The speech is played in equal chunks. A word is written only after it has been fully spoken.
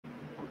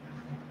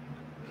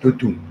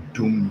Poke you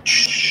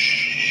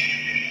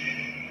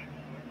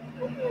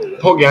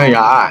in your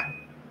eye.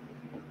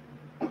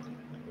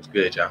 What's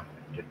good, y'all?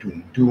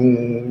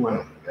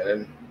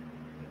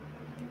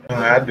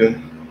 I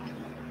do.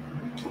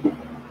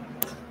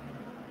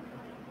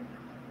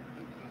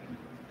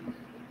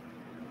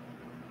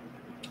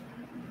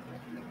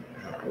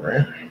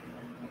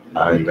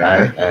 All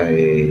right.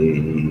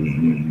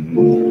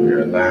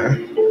 We're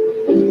live.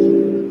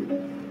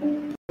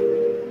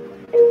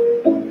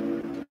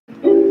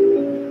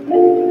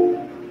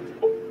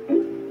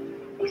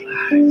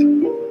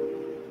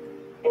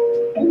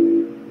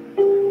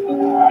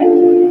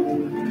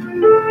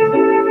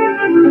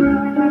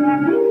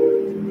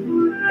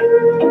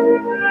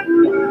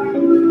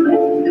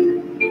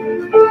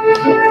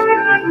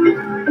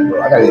 Bro,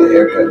 I gotta get a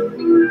haircut.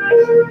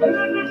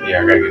 Yeah,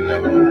 I gotta get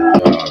another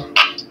one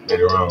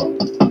later on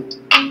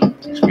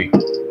next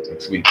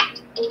week.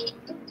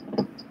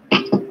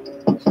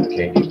 So I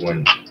can't get one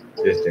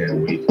this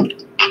damn week.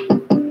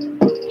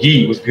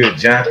 Yee, what's good,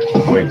 John?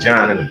 Boy,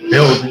 John in the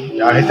building.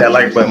 Y'all hit that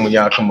like button when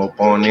y'all come up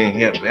on in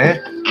here,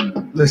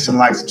 man. Listen,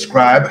 like,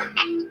 subscribe.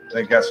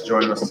 Thank you guys for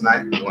joining us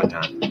tonight. One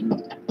time,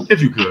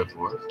 if you could,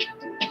 for us.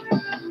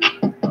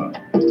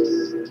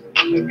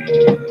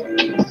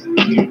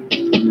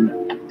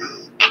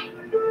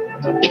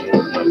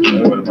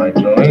 What am I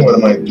doing? What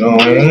am I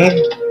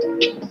doing?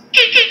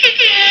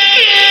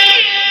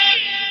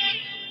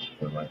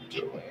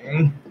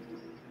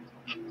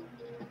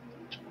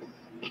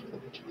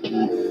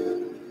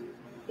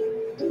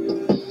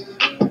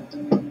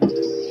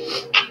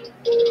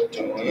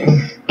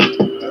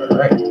 All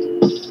right.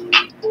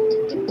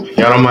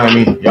 Y'all don't mind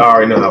me. Y'all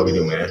already know how we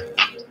do, man.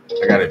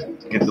 I gotta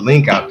get the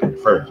link out there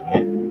first,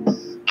 man.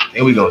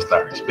 Then we gonna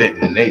start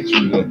expecting the nature.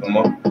 We gonna come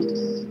up.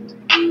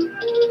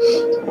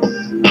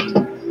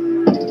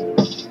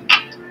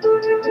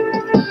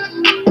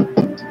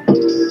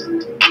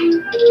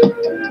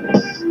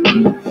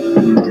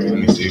 Let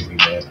me see if we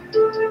can.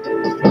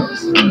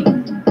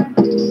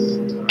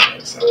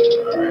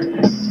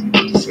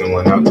 Alright. Send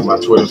one out to my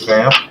Twitter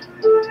fam.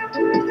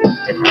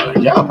 They probably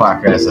like, y'all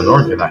podcast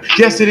unorthodox.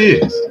 Yes, it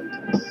is.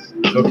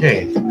 It's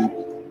okay.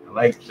 I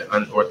like the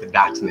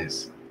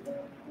unorthodoxness. You know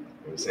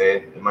what I'm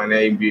saying? It might not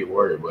even be a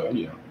word, but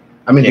you know.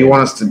 I mean, do you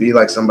want us to be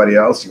like somebody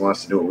else? You want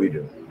us to do what we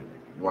do?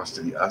 You want us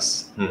to be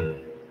us?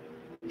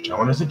 What y'all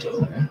want us to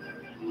do, man?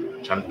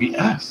 Trying to be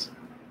us.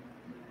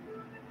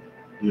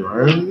 You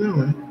already know,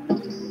 man.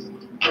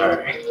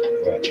 Alright.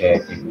 Gotta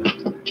tag people.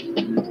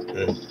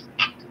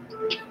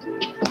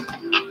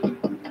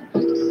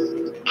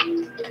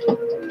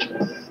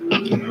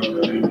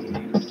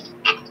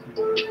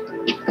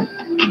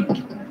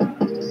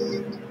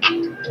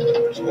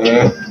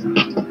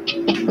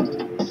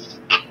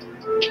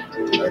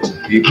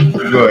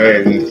 Go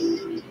ahead and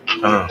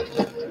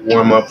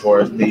warm up for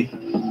us, D.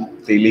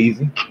 Stay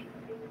lazy.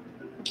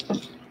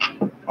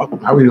 Oh,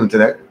 how are we doing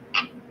today?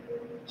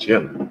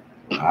 Chilling.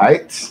 All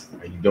right.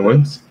 How you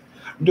doing?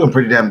 I'm doing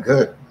pretty damn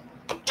good.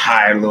 I'm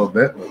tired a little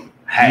bit.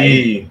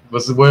 Hey,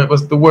 what's the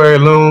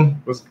word,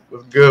 Loom? What's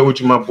good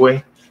with you, my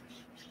boy?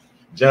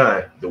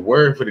 John, the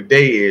word for the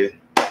day is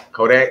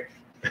Kodak.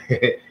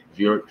 If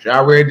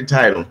y'all read the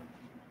title,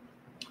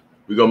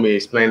 we're gonna be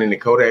explaining the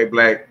Kodak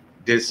Black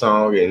diss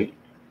song and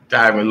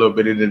diving a little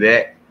bit into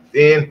that.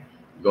 Then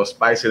we're gonna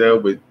spice it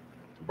up with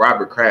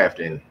Robert Kraft,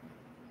 and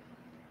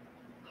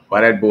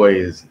why that boy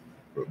is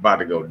about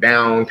to go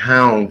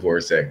downtown for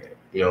a second,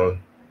 you know.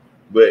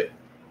 But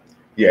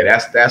yeah,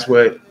 that's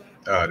what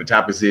the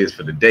topic is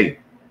for the day,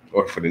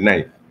 or for the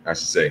night, I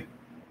should say.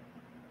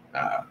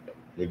 Let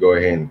me go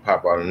ahead and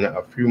pop out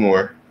a few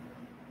more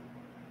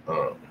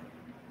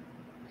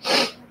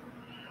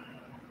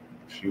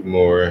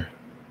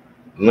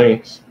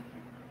links.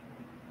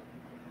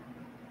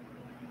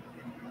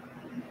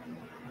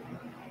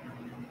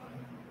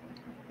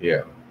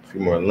 Yeah, a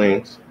few more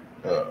links,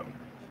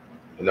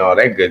 and all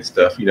that good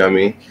stuff, you know what I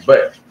mean?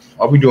 But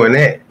while we doing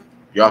that,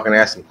 y'all can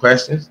ask some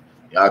questions.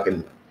 Y'all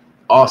can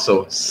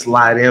also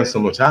slide in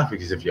some more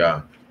topics if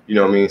y'all, you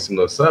know what I mean, some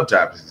little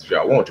subtopics if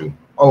y'all want to.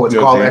 Oh, it's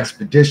called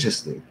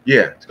Expeditiously.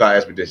 Yeah, it's called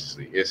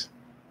Expeditiously. It's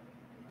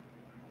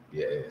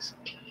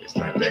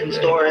not that great.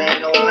 Story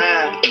ain't no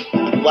line.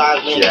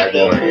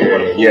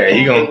 Yeah,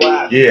 he gonna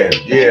air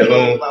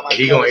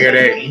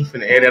that. He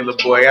finna air that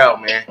little boy out,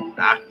 man.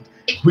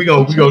 We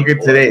gonna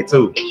get to that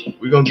too.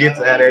 We gonna get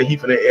to how that he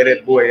finna air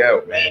that boy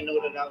out, man. I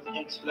knew that I was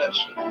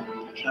intellectual.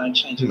 I'm trying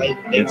to change life.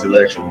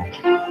 Intellectual.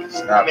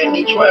 I'm in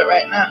Detroit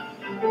right now.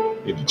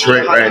 In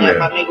Detroit right now.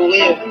 My nigga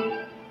Will.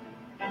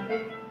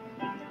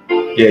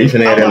 Yeah, he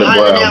finna air that little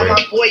boy out, man.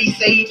 My boy, he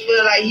say he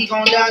feel like he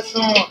gonna die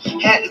soon.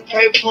 Had to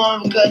pray for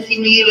him because he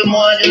needed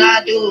more than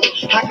I do.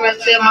 How can I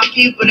tell my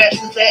people that's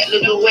exactly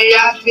the way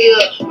I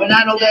feel? When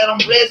I know that I'm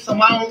blessed, so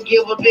I don't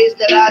give a bitch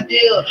that I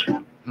deal.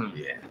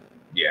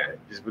 Yeah.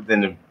 Just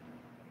within the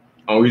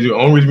only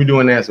reason we're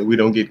doing that so we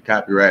don't get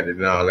copyrighted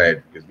and all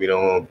that, because we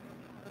don't want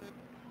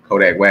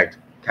Kodak Black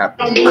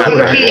Copy. I'm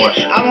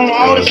on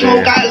all the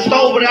smoke out the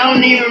stove, but I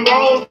don't even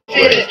roll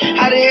fit.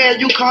 How the hell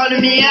you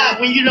calling me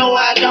out when you know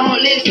I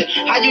don't listen?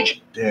 How you?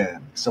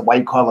 Damn. So why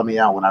you calling me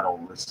out when I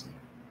don't listen?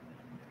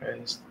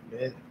 Man,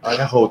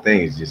 that whole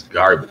thing is just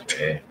garbage,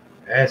 man.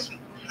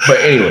 But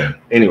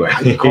anyway.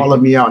 You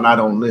calling me out and I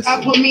don't listen.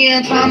 I put me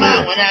in time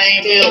out when I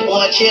ain't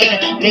billboard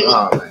chillin', nigga.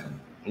 Oh, man.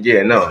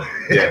 Yeah, no,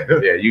 yeah.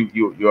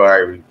 You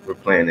already were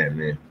playing that,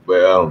 man.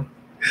 But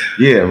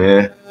yeah,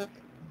 man.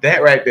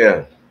 That right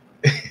there,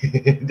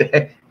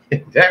 that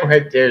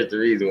right there is the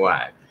reason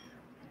why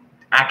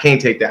I can't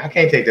take that. I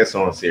can't take that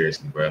song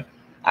seriously, bro.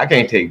 I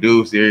can't take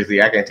dude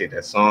seriously. I can't take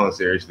that song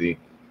seriously.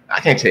 I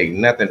can't take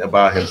nothing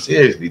about him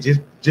seriously.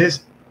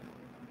 Just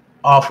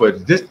off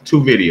of just 2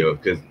 videos,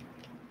 because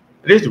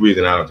this is the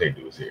reason I don't take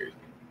dude seriously.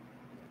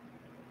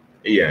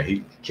 Yeah,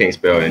 he can't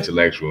spell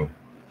intellectual.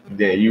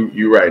 Then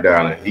you right,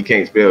 darling. He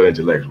can't spell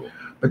intellectual.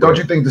 But don't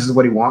you think this is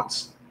what he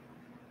wants?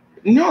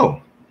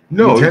 No.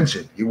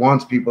 Attention. He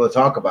wants people to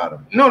talk about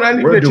him. No, that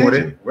we're doing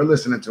attention. it. We're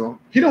listening to him.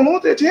 He don't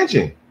want the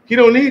attention. He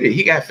don't need it.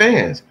 He got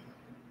fans.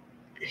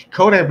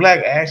 Kodak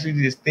Black actually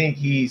just think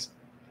he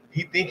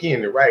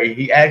in the right.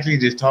 He actually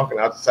just talking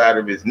out the side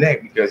of his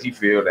neck because he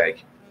feel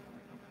like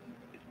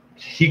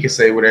he can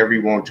say whatever he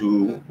want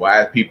to.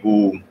 Why is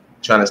people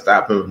trying to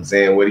stop him from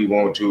saying what he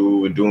want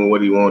to and doing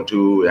what he want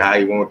to and how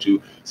he want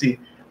to? See,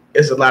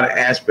 it's a lot of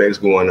aspects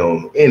going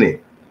on in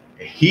it.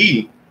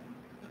 He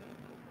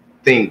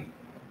think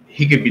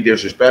he could be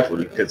disrespectful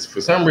because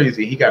for some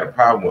reason he got a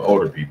problem with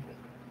older people.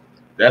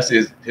 That's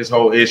his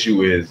whole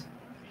issue is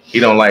he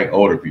don't like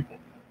older people.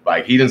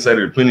 Like he done said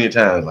it plenty of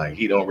times. Like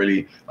he don't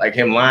really like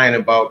him lying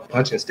about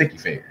punching sticky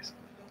fingers.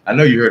 I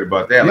know you heard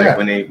about that. Yeah. Like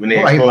when they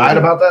he lied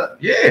about that.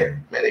 Yeah,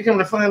 man, they come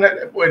to find out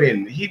that boy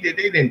didn't. They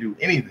didn't do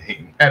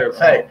anything. Matter of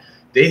fact,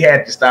 they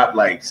had to stop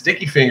like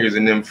sticky fingers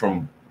and them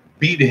from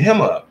beating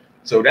him up.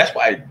 So that's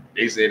why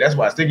they said that's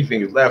why sticky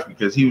fingers left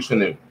because he was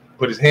finna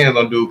put his hands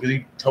on dude because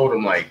he told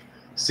him like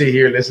sit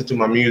here, listen to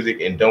my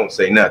music, and don't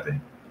say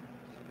nothing.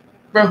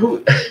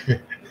 Bro,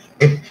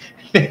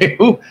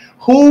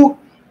 who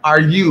are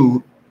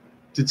you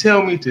to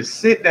tell me to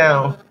sit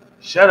down,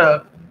 shut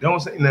up, don't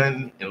say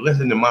nothing, and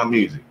listen to my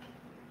music?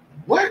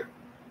 What?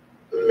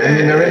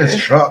 Man, they're in his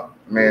truck,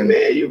 man.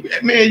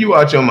 Man, you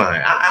out your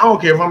mind. I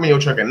don't care if I'm in your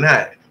truck or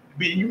not.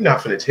 You're not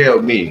finna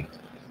tell me,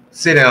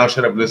 sit down,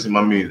 shut up, listen to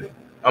my music.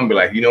 I'm gonna be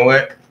like, you know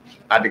what?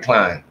 I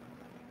decline.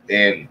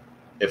 And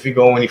if we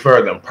go any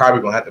further, I'm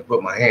probably gonna have to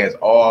put my hands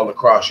all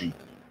across you.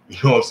 You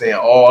know what I'm saying?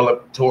 All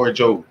up towards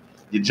your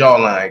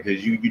jawline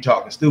because you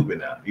talking stupid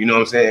now. You know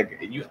what I'm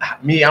saying?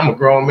 I'm a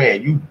grown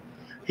man.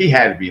 He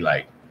had to be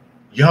like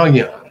young,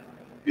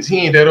 because he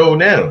ain't that old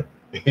now.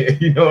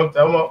 You know what I'm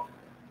talking about?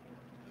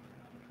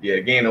 Yeah,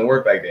 the game don't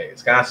work like that.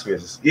 It's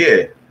consequences.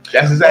 Yeah,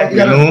 that's exactly.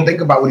 You gotta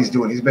think about what he's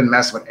doing. He's been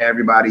messing with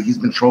everybody. He's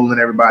been trolling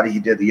everybody. He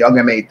did the Young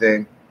M.A.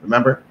 thing.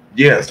 Remember?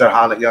 Yeah. He started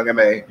hollering at Young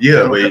M.A.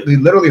 Yeah, but he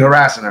literally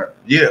harassing her.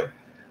 Yeah.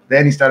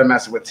 Then he started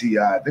messing with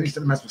T.I. Then he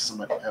started messing with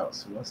somebody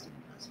else. Who else did he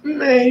mess with?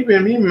 Man, he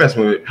been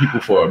messing with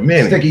people for a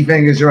minute. Sticky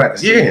fingers, you're right. The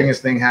sticky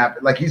fingers thing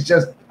happened. Like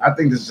I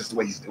think this is just the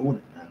way he's doing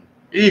it, man.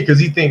 Yeah, because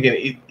he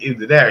thinking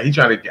either that. He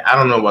trying to. I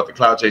don't know about the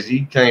clout chasing.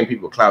 He claimed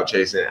people clout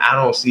chasing. I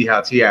don't see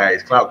how T.I.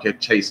 is clout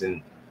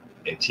chasing,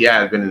 and T.I.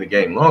 has been in the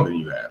game longer than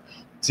you have.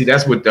 See,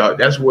 that's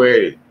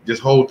where this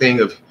whole thing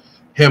of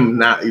him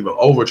not even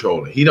over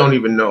trolling. He don't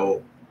even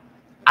know.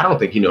 I don't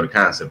think he know the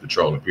concept of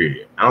trolling.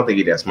 Period. I don't think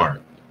he's that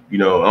smart. You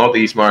know, I don't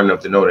think he's smart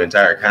enough to know the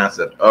entire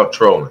concept of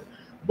trolling.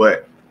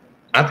 But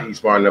I think he's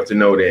smart enough to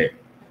know that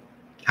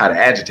how to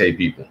agitate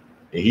people,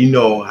 and he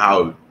know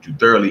how to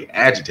thoroughly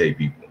agitate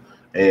people.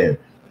 And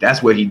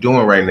that's what he's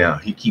doing right now.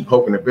 He keep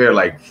poking the bear.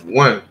 Like, for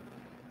one,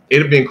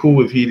 it'd have been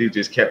cool if he'd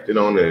just kept it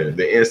on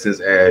the instance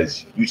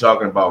as you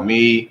talking about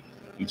me,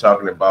 you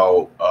talking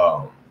about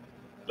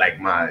like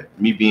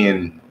me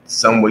being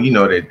somewhere, you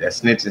know, that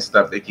snitching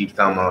stuff they keep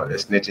talking about, that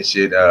snitching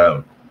shit,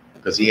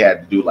 because he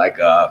had to do like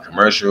a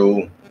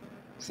commercial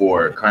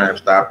for Crime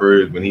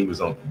Stoppers when he was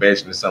on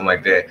probation or something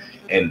like that.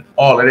 And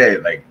all of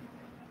that, like,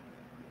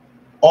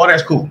 all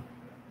that's cool.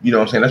 You know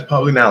what I'm saying? That's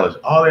public knowledge.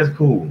 All that's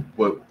cool.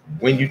 But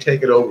when you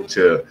take it over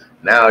to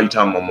now you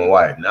talking about my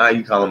wife, now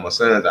you calling my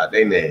sons out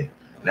their name,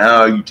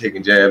 now you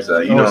taking jabs,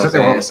 you know what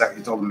I'm saying?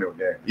 He told them they were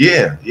gay.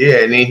 Yeah,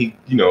 and then he,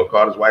 you know,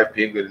 called his wife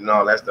piglet and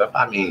all that stuff.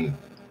 I mean,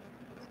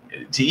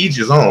 to each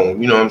his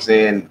own, you know what I'm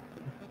saying,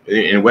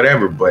 and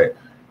whatever. But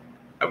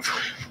I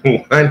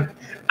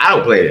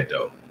don't play that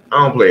though.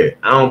 I don't play it.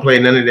 I don't play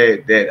none of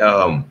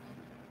that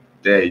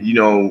you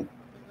know,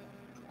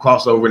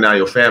 crossover. Now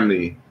your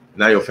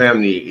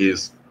family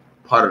is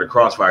part of the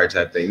crossfire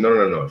type thing.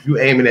 No. If you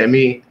aiming at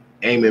me,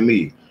 aim at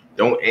me.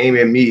 Don't aim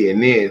at me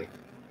and then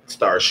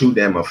start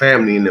shooting at my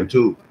family and them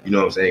too. You know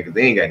what I'm saying? Because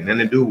they ain't got nothing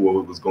to do with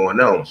what was going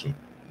on. So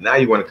now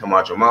you want to come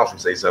out your mouth and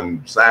say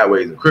something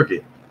sideways and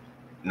crooked.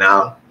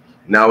 Now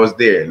it's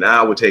there.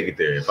 Now I would take it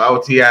there. If I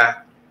was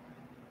T.I.,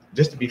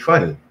 just to be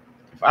funny,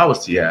 if I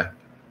was T.I.,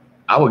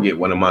 I would get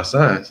one of my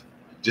sons,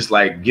 just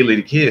like Gilly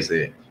the Kid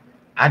said.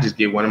 I just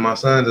get one of my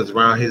sons that's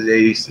around his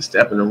age to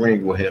step in the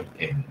ring with him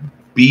and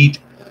beat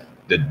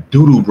the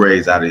doodoo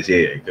braids out of his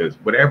head. Because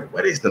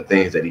what is the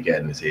things that he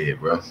got in his head,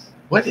 bro?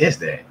 What is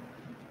that?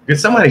 Can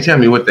somebody tell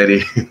me what that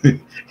is?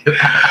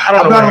 I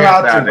don't I'm know. not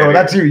allowed to, bro.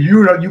 That's you.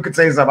 You could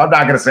say something. I'm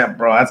not gonna say,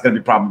 bro. That's gonna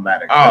be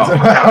problematic. Oh,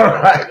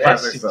 all right.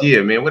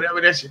 Yeah, man.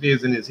 Whatever that shit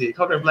is in his head,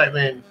 Kodak Black,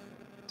 man.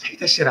 Take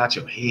that shit out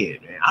your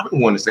head, man. I've been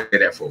wanting to say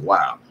that for a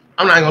while.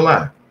 I'm not gonna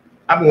lie.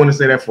 I've been wanting to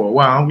say that for a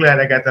while. I'm glad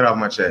I got that off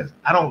my chest.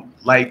 I don't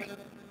like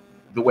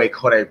the way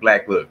Kodak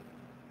Black looked.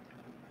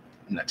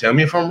 Now tell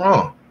me if I'm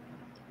wrong.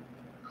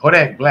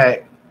 Kodak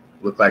Black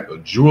looked like a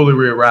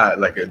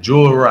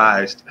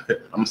jewellerized. I'm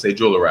gonna say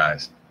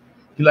jewellerized.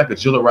 He like a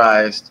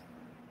jewellerized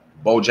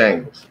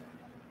Bojangles.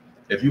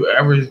 If you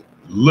ever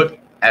look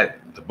at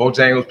the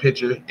Bojangles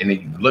picture and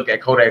then you look at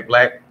Kodak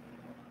Black,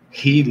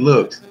 he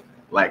looked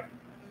like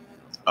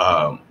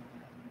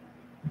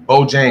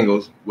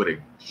Bojangles with a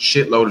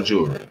shitload of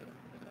jewelry.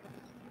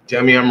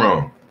 Tell me I'm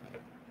wrong.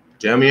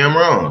 Tell me I'm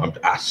wrong.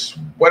 I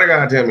swear to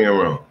God, tell me I'm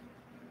wrong.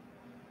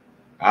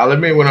 I'll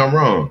admit when I'm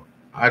wrong.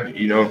 But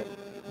you know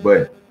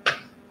what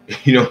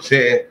I'm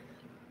saying?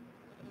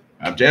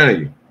 I'm telling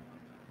you.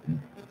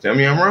 Tell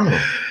me I'm wrong.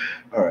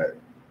 All right.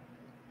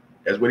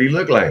 That's what he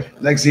looked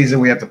like. Next season,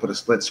 we have to put a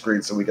split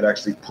screen so we could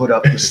actually put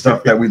up the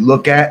stuff that we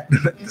look at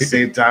the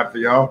same time for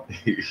y'all.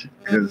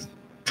 Because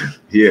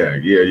yeah.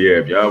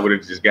 If y'all would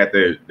have just got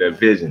that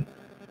vision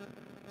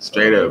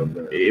straight up.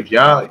 If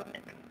y'all,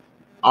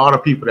 all the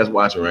people that's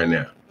watching right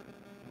now,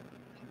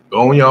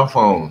 go on your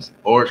phones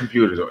or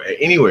computers or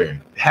anywhere,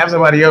 have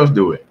somebody else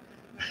do it.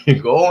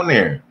 Go on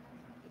there,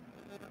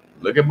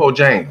 look at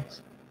Bojangles,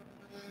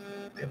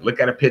 and look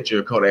at a picture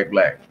of Kodak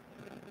Black,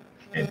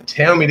 and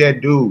tell me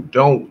that dude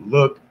don't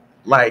look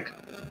like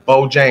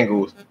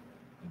Bojangles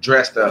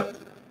dressed up.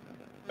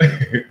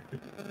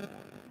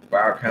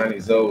 Broward County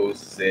Zoes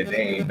said they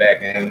ain't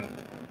backing him.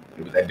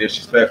 It was that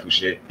disrespectful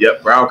shit.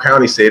 Yep, Broward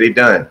County said they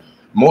done.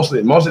 Most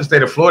of the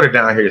state of Florida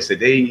down here said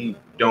they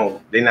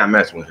not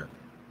messing with him.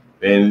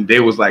 And they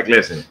was like,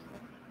 listen,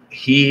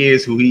 he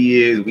is who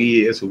he is,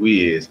 we is who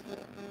we is.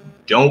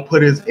 Don't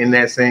put us in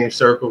that same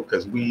circle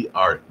because we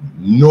are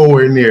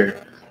nowhere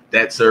near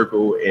that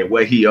circle and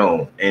what he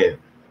owned. And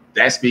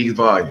that speaks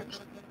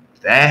volumes.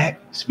 That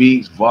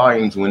speaks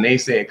volumes when they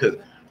say, because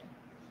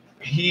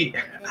I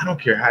don't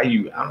care how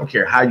you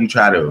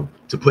try to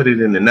put it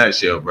in a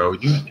nutshell, bro.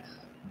 You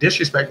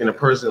disrespecting a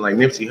person like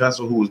Nipsey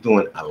Hussle who was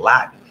doing a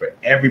lot for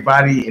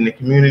everybody in the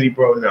community,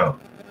 bro. No.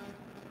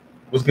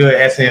 What's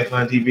good, SN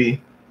Fun TV?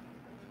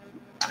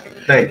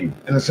 Thank you.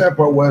 And the sad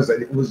part was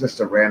that it was just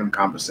a random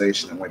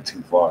conversation that went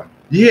too far.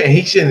 Yeah,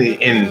 he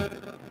shouldn't. And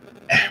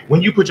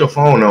when you put your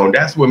phone on,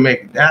 that's what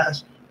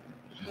that's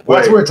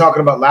what we were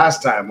talking about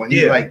last time. When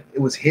it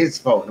was his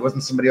phone, it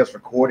wasn't somebody else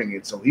recording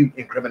it, so he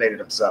incriminated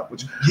himself.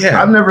 Which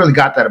I've never really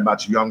got that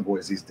about you young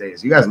boys these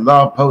days. You guys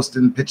love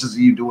posting pictures of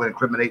you doing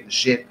incriminating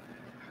shit,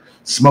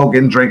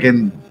 smoking,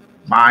 drinking,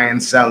 buying,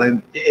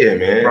 selling. Yeah,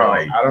 man. Bro,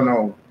 I don't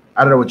know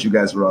what you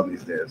guys are on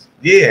these days.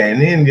 Yeah,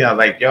 and then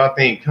y'all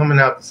think coming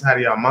out the side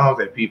of y'all mouths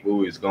at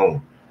people is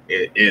cool,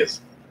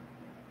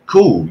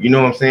 you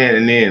know what I'm saying?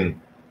 And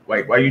then why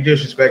you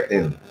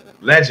disrespecting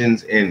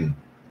legends and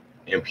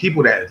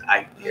people that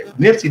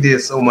Nipsey did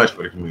so much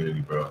for the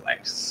community, bro,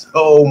 like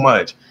so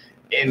much,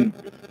 and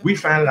we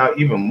found out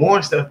even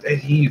more stuff that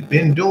he's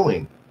been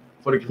doing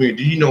for the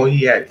community. Do you know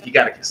he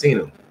got a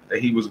casino that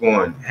he was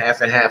going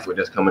half and half with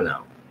that's coming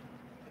out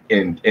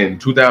in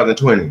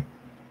 2020?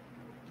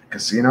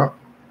 Casino?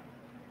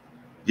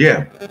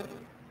 Yeah.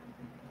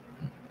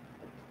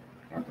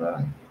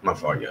 Okay. My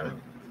fault, y'all.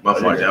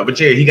 But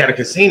yeah, he got a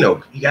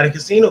casino. He got a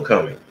casino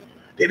coming.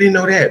 They didn't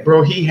know that,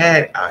 bro. He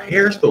had a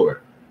hair store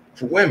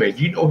for women.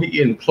 You know,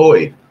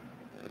 Nipsey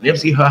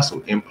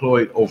Hussle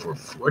employed over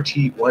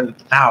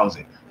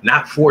 41,000,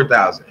 not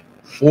 4,000,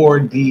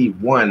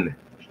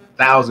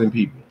 41,000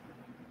 people.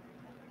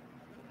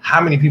 How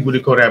many people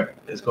is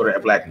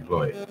Kodak Black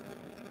employed?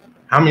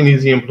 How many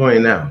is he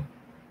employing now?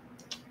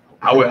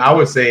 I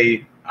would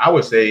say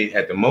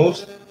at the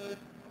most,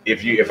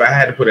 if I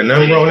had to put a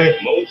number on it,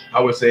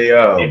 I would say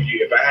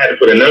if I had to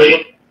put a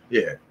number,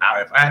 if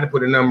I had to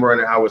put a number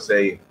on it, I would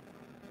say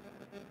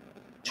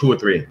 2 or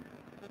 3.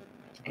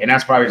 And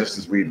that's probably just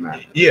his weed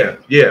man. Yeah.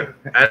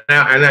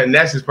 And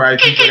that's just probably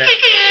people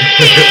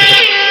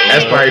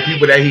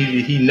that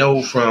he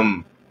know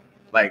from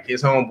like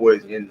his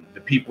homeboys and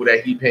the people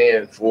that he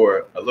paying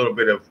for a little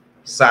bit of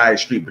side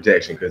street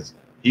protection, because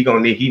he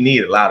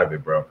need a lot of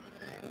it, bro.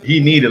 He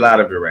need a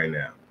lot of it right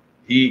now.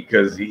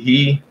 Because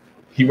he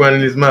running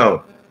his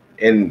mouth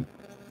and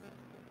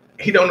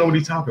he don't know what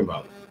he's talking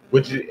about.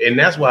 And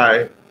that's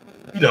why,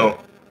 I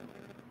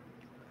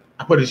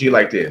put it to you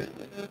like this.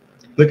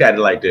 Look at it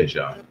like this,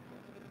 y'all.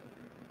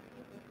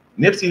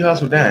 Nipsey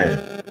Hussle dying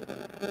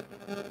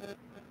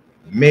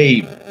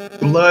made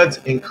Bloods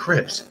and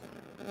Crips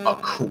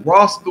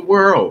across the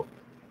world,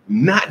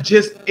 not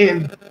just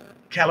in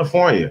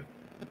California.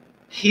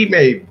 He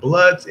made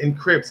Bloods and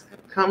Crips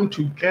come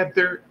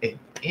together and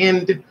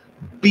end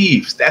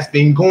beefs that's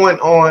been going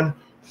on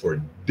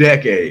for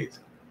decades.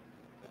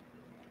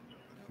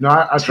 No,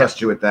 I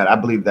trust you with that. I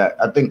believe that.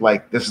 I think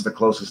like this is the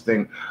closest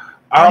thing.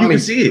 You can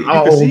see it.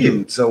 I'm an old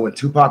dude. So when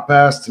Tupac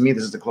passed, to me,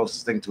 this is the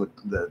closest thing to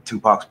the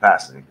Tupac's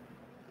passing.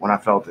 When I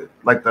felt it,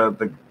 like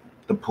the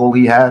pull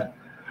he had.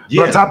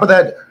 Yeah. But on top of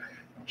that,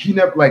 he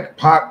never like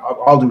Pac.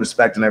 All due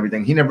respect and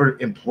everything, he never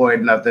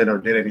employed nothing or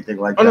did anything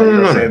like that. You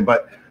know what I'm saying?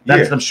 But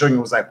that's what I'm showing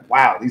you was like,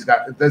 wow, these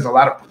guys. There's a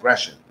lot of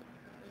progression.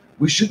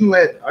 We shouldn't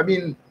let. I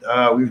mean,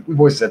 we've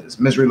always said this.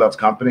 Misery loves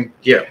company.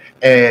 Yeah.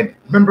 And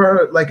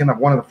remember, like in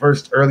one of the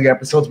first early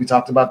episodes, we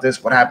talked about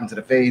this. What happened to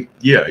the fade?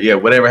 Yeah, yeah.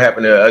 Whatever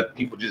happened to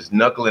people just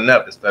knuckling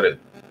up instead of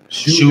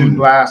shooting,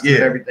 blasting,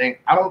 and everything.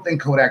 I don't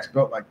think Kodak's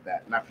built like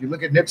that. Now, if you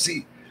look at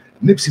Nipsey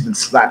been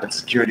slapping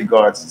security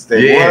guards since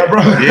day one,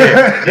 bro.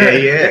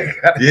 Yeah.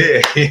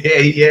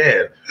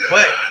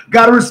 But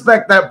gotta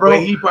respect that, bro.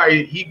 But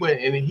he went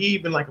and he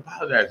even like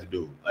apologized to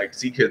dude. Like,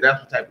 see, because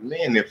that's what type of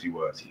man Nipsey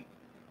was.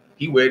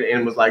 He went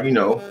and was like, you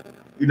know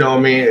what I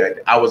mean?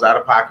 Like, I was out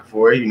of pocket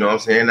for it, you know what I'm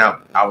saying?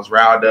 I was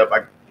riled up, I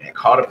got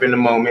caught up in the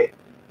moment.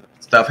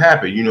 Stuff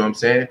happened, you know what I'm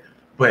saying?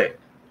 But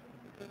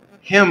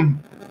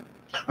him,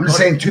 I'm just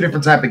saying two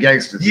different type of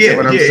gangsters. Yeah,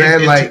 what I'm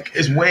saying?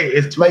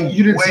 It's like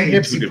you didn't see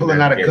Nipsey pulling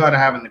out a gun and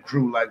having the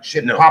crew like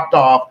shit popped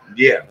off.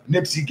 Yeah.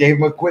 Nipsey gave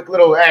him a quick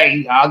little,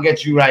 hey, I'll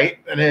get you right.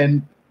 And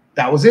then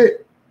that was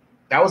it.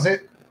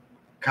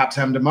 Cops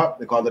hemmed him up,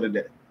 they called it a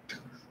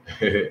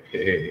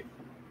day.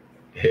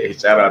 Hey,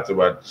 shout out to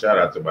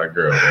my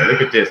girl, man.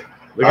 Look at this.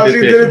 Look at this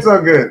picture. Did it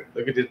so good.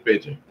 Look at this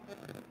picture.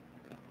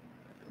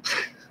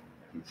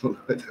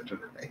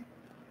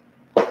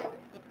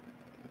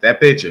 That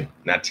picture.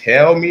 Now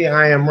tell me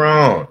I am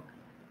wrong.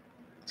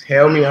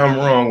 Tell me I'm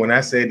wrong when I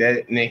say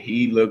that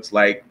he looks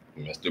like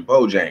Mr.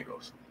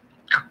 Bojangles.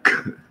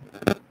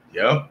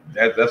 Yep,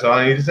 that's all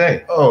I need to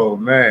say. Oh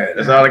man,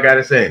 that's all I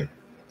gotta say.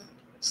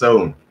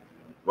 So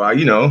while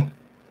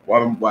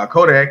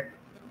Kodak,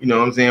 you know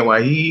what I'm saying,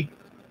 while he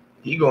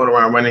going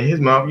around running his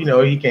mouth, you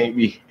know, he can't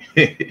be,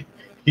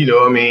 you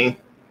know what I mean?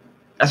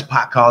 That's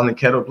Pac calling the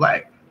kettle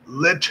black.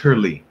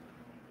 Literally.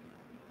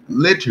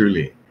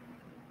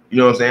 You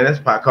know what I'm saying? That's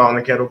Pac calling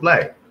the kettle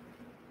black.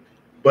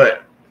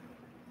 But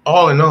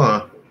all in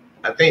all,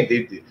 I think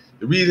the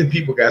reason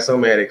people got so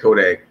mad at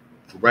Kodak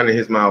for running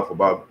his mouth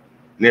about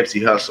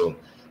Nipsey Hussle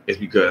is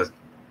because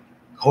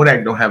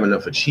Kodak don't have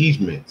enough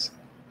achievements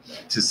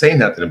to say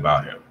nothing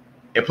about him.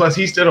 And plus,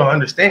 he still don't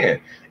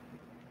understand.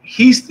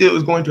 He still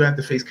is going to have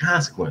to face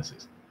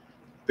consequences.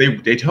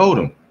 They told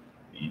him,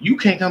 you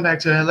can't come back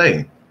to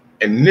LA.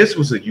 And this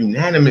was a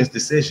unanimous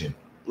decision.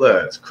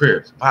 Bloods,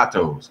 Crips,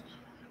 Vatos,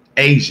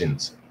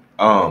 Asians,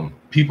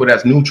 people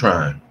that's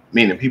neutron,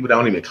 meaning people that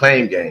don't even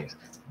claim gangs.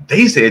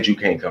 They said you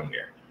can't come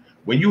here.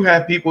 When you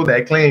have people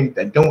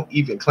that don't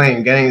even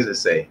claim gangs that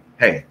say,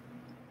 hey,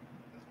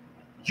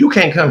 you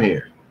can't come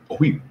here or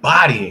we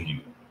bodying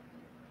you.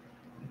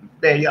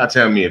 Man, y'all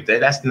tell me if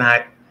that's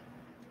not,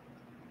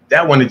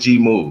 that one a G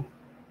move.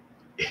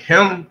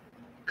 Him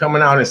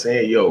coming out and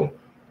saying, yo,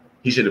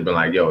 he should have been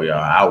like, yo,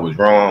 I was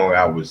wrong.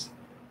 I was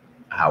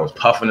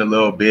puffing a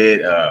little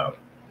bit,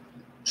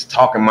 just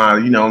talking my,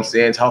 you know what I'm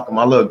saying, talking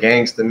my little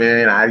gangster,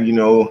 man. I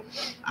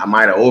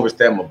might have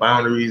overstepped my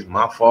boundaries,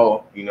 my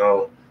fault, you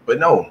know. But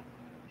no,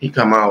 he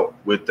come out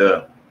with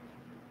the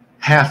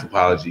half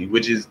apology,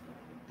 which is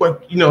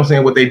what, you know what I'm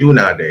saying, what they do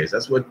nowadays.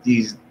 That's what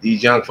these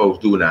young folks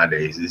do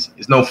nowadays.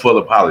 It's no full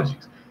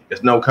apologies.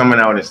 It's no coming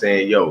out and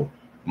saying, yo,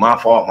 my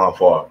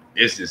fault.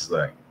 It's just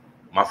like,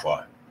 my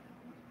fault.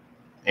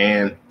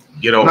 And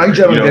get over it. He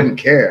generally didn't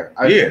care.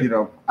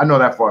 I know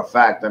that for a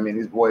fact. I mean,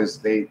 these boys,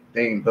 they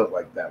ain't built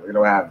like that. They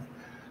don't have,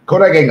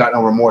 Kodak ain't got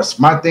no remorse.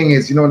 My thing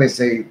is, you know when they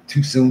say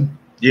too soon?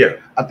 Yeah.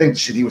 I think the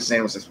shit he was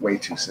saying was just way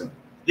too soon.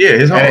 Yeah,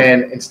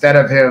 and instead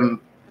of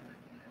him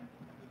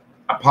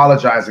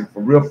apologizing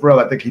for real,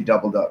 I think he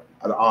doubled up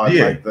on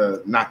like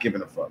the not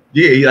giving a fuck.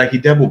 Yeah, he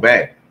doubled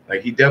back.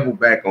 Like he doubled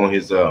back on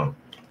his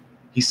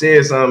he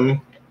said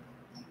something,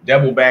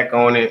 double back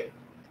on it,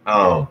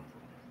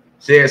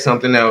 said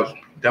something else,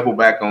 double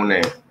back on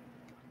that.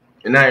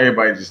 And now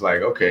everybody just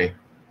like, okay,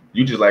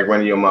 you just like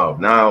running your mouth.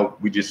 Now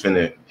we just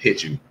finna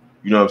hit you.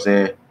 You know what I'm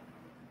saying?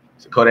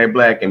 So Kodak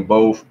Black and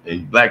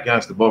Black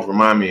Youngster both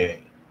remind me of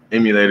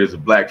emulators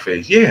of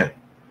blackface. Yeah,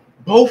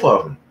 both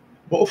of them.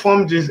 Both of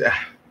them just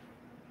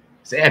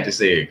sad to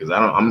say it because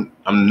I'm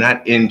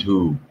not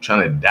into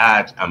trying to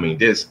dodge. I mean,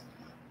 this,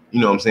 you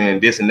know what I'm saying,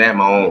 this and that,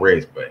 my own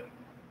race, but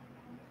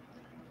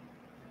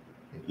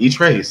each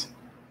race,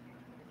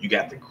 you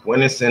got the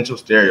quintessential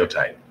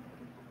stereotype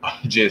of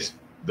just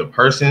the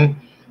person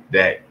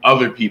that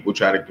other people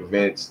try to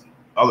convince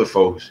other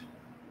folks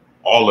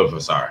all of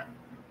us are.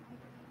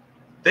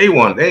 They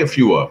a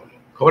few of them.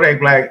 Kodak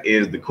Black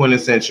is the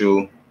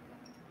quintessential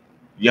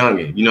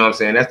youngin. You know what I'm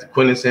saying? That's the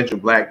quintessential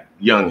black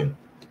youngin,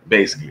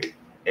 basically.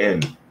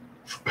 And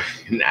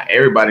now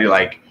everybody,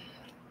 like,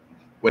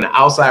 when the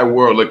outside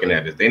world looking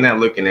at this, they're not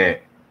looking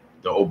at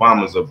the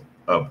Obamas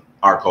of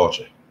our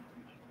culture.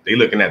 They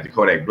looking at the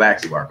Kodak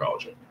Blacks of our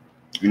culture.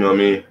 You know what I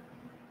mean?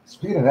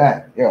 Speaking of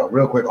that,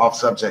 real quick off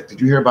subject. Did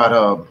you hear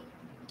about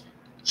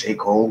J.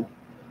 Cole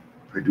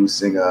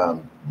producing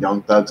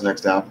Young Thug's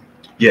next album?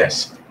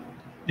 Yes.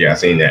 Yeah, I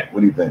seen that.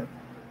 What do you think?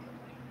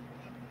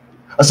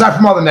 Aside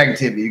from all the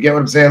negativity, you get what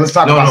I'm saying? Let's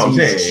talk about some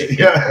shit.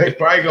 It's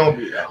probably gonna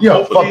be.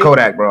 Yo, fuck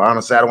Kodak, bro.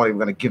 Honestly, I don't even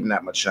gonna give him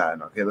that much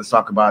shine. Okay, let's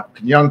talk about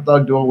can Young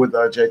Thug do it with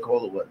J.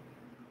 Cole or what?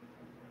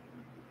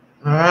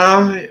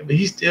 But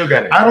he still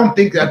got it. I don't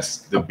think that's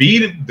the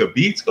beat. The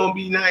beat's gonna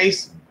be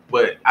nice,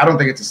 but I don't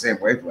think it's the same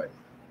wavelength.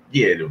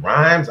 Yeah, the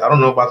rhymes. I don't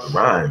know about the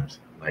rhymes.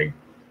 Like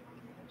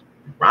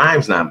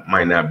rhymes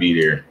might not be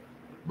there,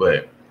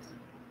 but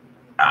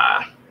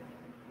I'm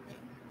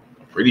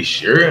pretty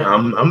sure.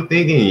 I'm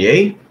thinking,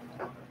 yay.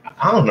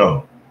 I don't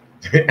know.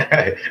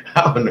 I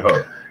don't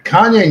know.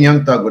 Kanye and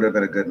Young Thug would have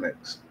been a good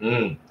mix.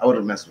 I would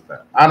have messed with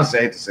that. Honestly,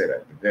 I hate to say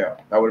that, but yeah,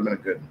 that would have been a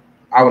good one.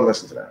 I would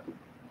listen to that.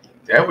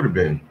 That would have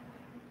been.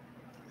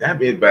 That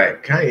bit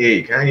back.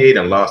 Kanye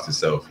done lost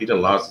himself. He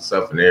done lost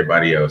himself and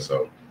everybody else.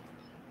 So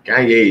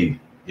Kanye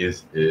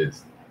is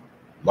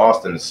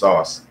lost in the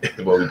sauce,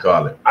 is what we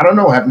call it. I don't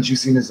know. Haven't you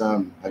seen his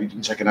have you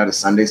been checking out his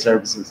Sunday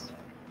services?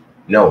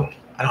 No.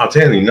 I'm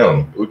telling you,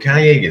 no. With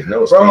Kanye gets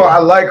no spin. Bro, I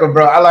like him,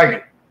 bro. I like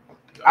it.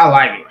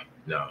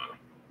 No,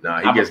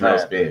 he gets no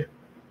spin.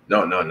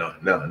 No.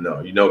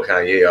 You know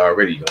Kanye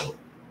already going.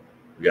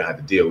 We gonna have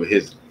to deal with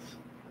his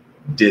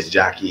disc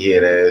jockey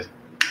head ass.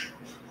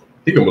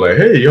 He gonna be like,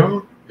 hey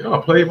y'all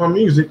play my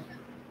music.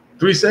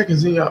 3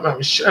 seconds in y'all,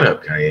 man, shut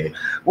up, Kanye.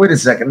 Wait a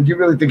second. Do you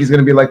really think he's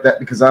gonna be like that?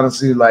 Because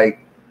honestly, like,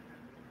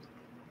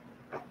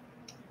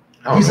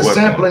 he's a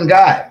sampling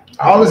guy.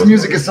 All his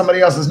music is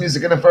somebody else's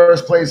music in the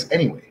first place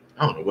anyway.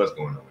 I don't know what's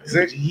going on.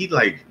 He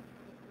like.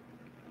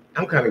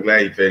 I'm kind of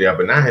glad he fed out,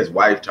 but now his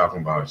wife talking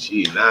about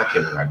Kim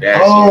Kardashian.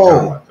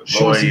 Oh,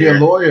 she wants to be a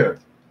lawyer.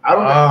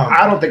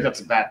 I don't think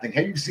that's a bad thing.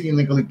 Have you seen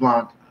Legally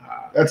Blonde?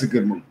 That's a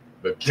good movie.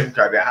 But Kim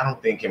Kardashian, I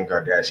don't think Kim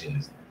Kardashian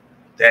is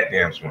that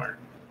damn smart.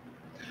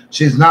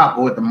 She's not,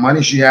 but with the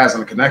money she has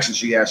and the connection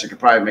she has, she could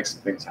probably make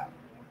some things happen.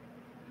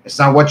 It's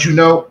not what you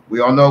know. We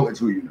all know it's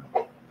who you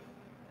know.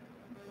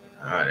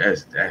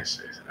 That's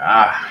just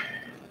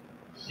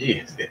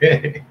jeez.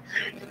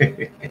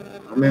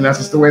 I mean, that's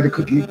just the way the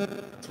cookie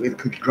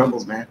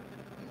crumbles, man.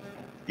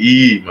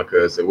 My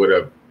cousin. What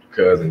up,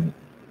 cousin?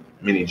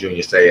 Mini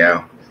Junior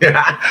Seau.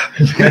 that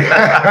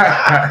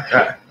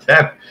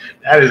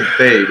is the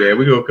thing, man.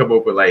 We gonna come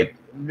up with like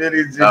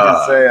Mini Junior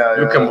Seau.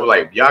 We'll come up with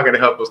like y'all gotta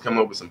help us come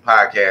up with some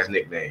podcast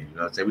nicknames. You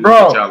know what I'm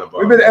saying?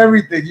 We've been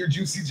everything. You're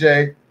Juicy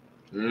J.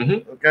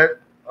 Okay.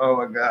 Oh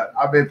my God.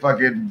 I've been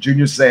fucking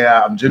Junior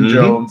Seau. I'm Jim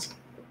Jones.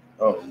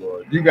 Oh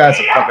Lord, you guys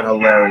are fucking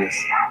hilarious.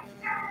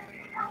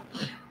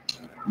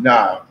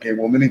 Nah, okay,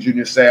 well, Mini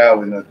Junior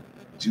Seau and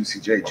Juicy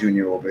J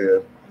Jr.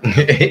 over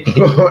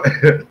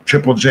here.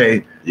 Triple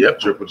J. Yep,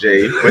 Triple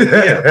J. But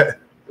yeah,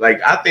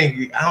 like I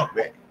think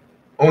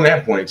on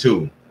that point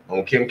too,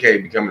 on Kim K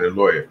becoming a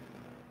lawyer,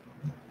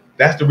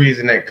 that's the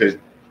reason that because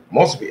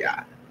most of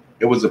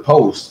it was a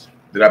post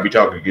that I be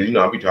talking to,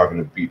 I be talking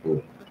to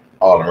people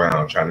all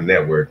around trying to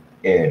network,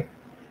 and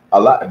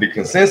the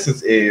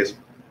consensus is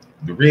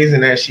the reason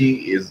that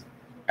she is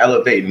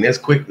elevating this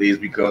quickly is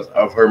because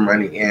of her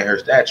money and her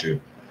stature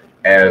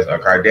as a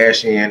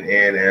Kardashian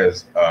and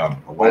as a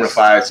bona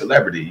fide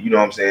celebrity. You know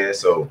what I'm saying?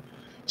 So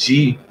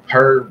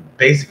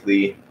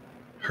basically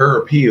her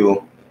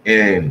appeal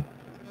and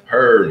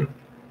her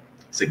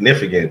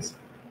significance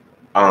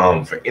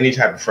for any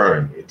type of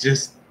firm, it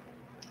just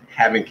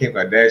having Kim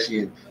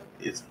Kardashian,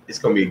 it's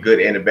gonna be a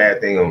good and a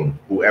bad thing on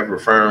whoever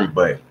firm,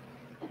 but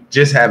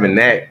just having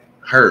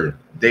her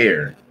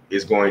there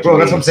is going to. Bro,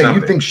 that's what I'm saying.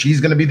 You think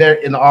she's gonna be there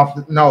in the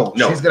office? No,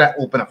 she's gonna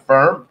open a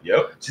firm.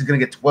 Yep. She's gonna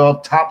get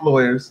 12 top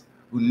lawyers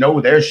who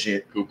know their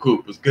shit. Who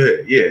Coop was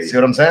good. Yeah. See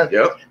what I'm saying?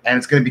 Yep. And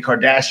it's gonna be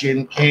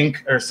Kardashian Inc.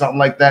 or something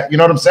like that. You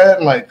know what I'm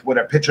saying? Like with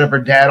a picture of her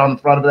dad on the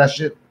front of that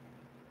shit.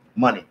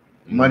 Money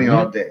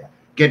all day.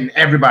 Getting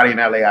everybody in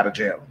LA out of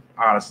jail.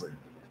 Honestly.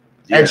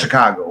 Yeah. And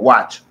Chicago.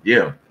 Watch.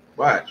 Yeah.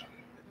 Watch.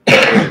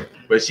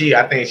 But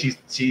I think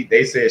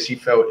they said she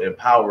felt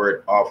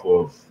empowered off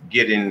of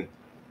getting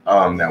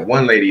that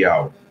one lady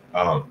out.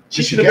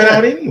 She should have been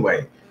out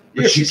anyway.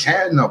 But she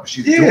can though. But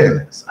she's doing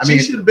this. I mean,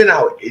 she should have been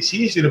out.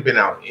 She should have been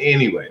out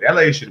anyway. That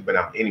lady should have been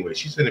out anyway.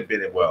 She shouldn't have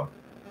been in. Well,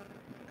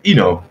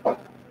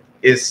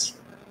 it's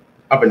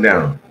up and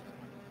down.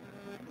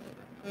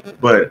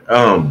 But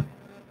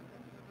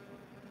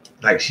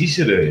like she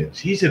should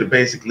have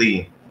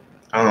basically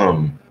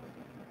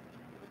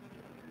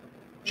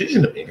she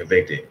shouldn't have been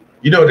convicted.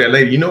 You know that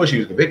lady. You know what she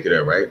was convicted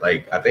of, right?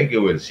 Like I think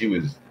she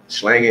was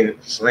slanging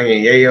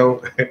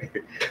yayo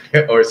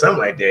or something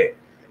like that,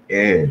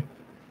 and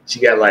she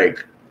got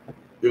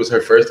it was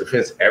her first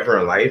offense ever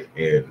in life,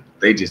 and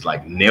they just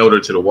nailed her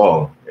to the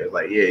wall. It's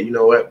like, yeah, you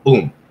know what,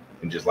 boom,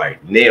 and just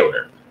nailed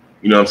her.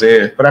 You know what I'm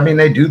saying? But I mean,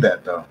 they do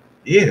that though.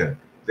 Yeah,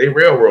 they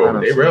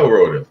railroad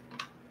her.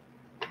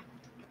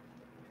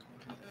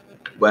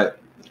 But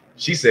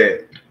she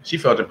said she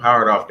felt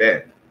empowered off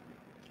that,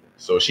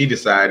 so she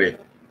decided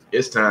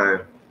it's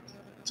time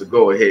to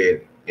go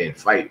ahead and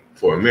fight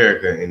for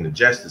America and the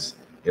justice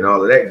and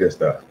all of that good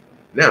stuff.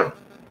 Now,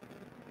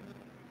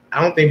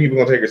 I don't think people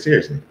are gonna take her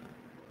seriously.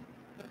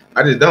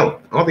 I just don't.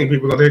 I don't think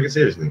people are gonna take it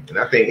seriously. And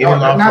I think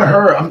not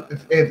her.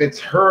 If it's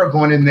her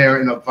going in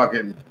there in a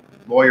fucking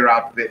lawyer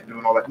outfit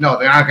doing all that, no,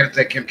 they're not gonna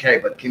take Kim K.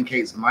 But Kim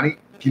K's money,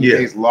 Kim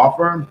K's law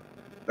firm,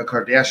 the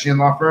Kardashian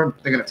law firm,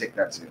 they're gonna take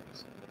that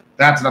serious.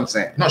 That's what I'm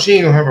saying. No, she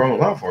ain't gonna have her own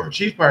law firm.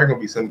 She's probably gonna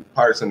be some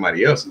part of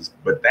somebody else's,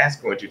 but that's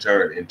going to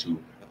turn into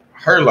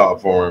her law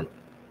firm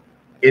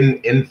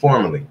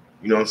informally.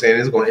 You know what I'm saying?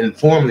 It's gonna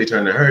informally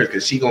turn to hers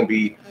because she's gonna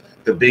be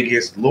the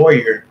biggest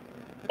lawyer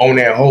on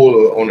that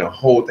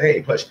whole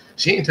thing. Plus,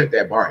 she ain't took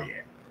that bar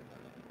yet.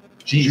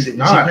 She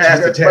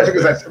passed the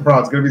test. Bro,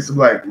 it's gonna be some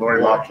like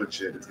Lori Loughlin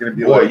shit. It's gonna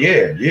be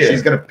yeah.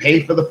 She's gonna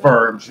pay for the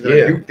firm. She's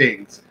gonna do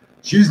things.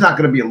 She's not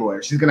gonna be a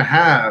lawyer. She's gonna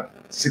have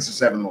 6 or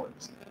 7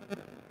 lawyers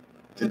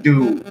to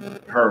do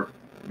her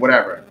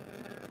whatever,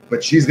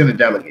 but she's gonna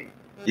delegate.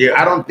 Yeah,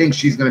 I don't think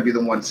she's gonna be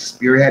the one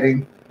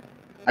spearheading.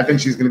 I think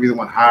she's gonna be the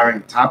one hiring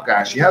the top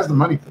guy. She has the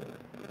money for it.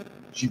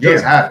 She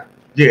does have it.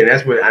 Yeah,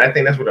 I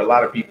think that's what a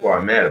lot of people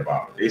are mad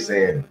about. They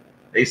saying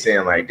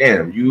like,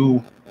 damn,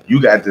 you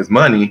got this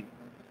money,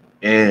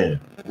 and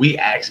we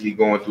actually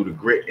going through the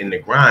grit and the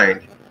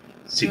grind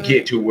to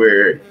get to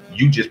where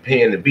you just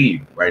paying the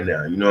beat right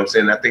now. You know what I'm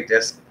saying? I think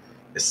it's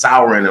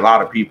souring a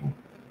lot of people.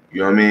 You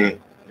know what I mean?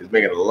 It's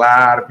making a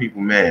lot of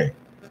people mad.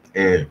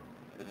 And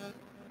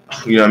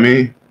you know what I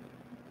mean?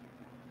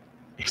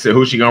 He said,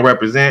 who's she gonna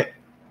represent?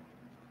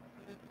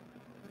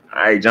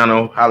 All right,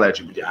 Jono, holla at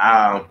you.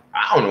 I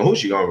don't know who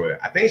she gonna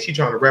represent. I think she's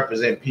trying to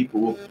represent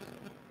people.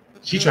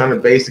 She's trying to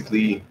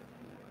basically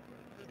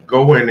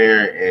go in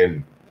there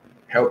and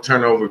help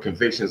turn over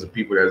convictions of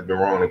people that's been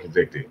wrongly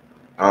convicted.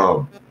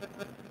 My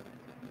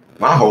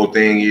whole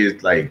thing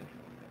is like,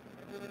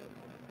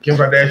 Kim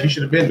Kardashian, you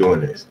should have been doing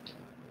this.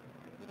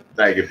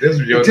 Like, if this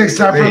was your, it takes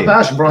time for a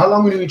passion, bro. How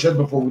long we knew each other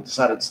before we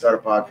decided to start a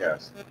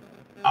podcast?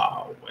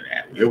 Oh,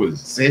 whatever. It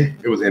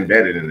was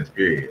embedded in this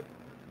period.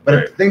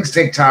 But things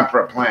take time for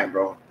a plan,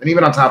 bro. And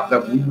even on top of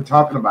that, we were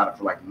talking about it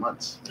for like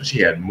months.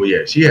 She had more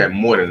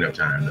than enough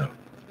time though.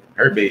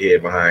 Her big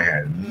head behind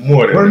had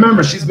more than. But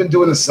remember, she's been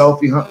doing the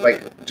selfie hunt.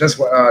 Like, just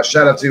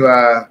shout out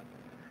to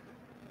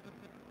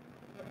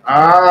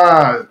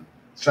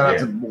shout out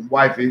to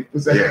wifey.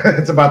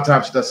 It's about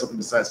time she does something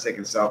besides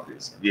taking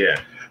selfies. Yeah,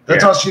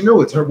 that's all she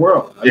knew. It's her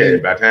world. I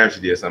mean, by the time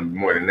she did something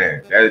more than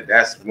that,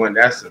 that's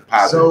a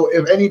positive. So,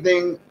 if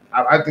anything,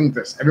 I think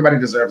everybody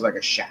deserves like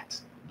a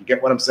shot. You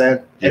get what I'm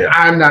saying? Yeah. And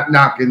I'm not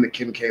knocking the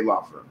Kim K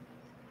law firm.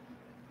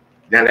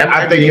 Now,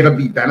 I think it'll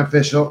be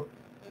beneficial.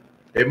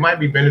 It might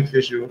be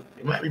beneficial.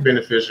 It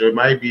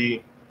might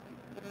be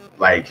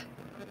like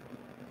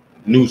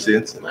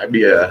nuisance. It might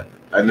be a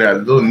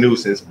little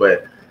nuisance,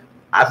 but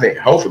I think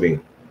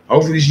hopefully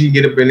she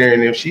get up in there,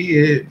 and if she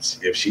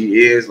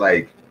is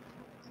like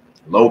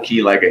low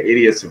key like an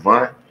idiot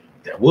savant,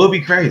 that would be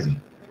crazy.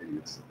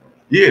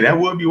 Yeah, that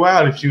would be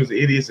wild if she was an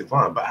idiot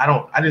savant, but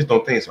I just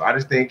don't think so. I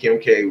just think Kim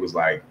K was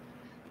like,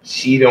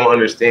 she don't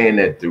understand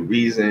that the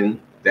reason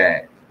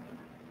that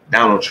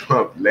Donald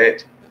Trump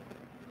let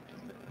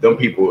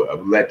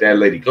that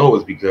lady go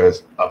is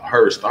because of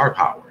her star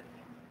power.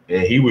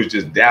 And he was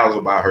just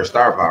dazzled by her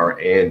star power,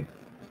 and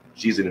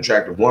she's an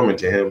attractive woman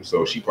to him,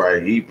 so he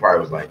probably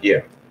was like,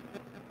 yeah,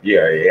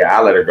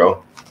 I'll let her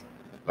go.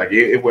 Like,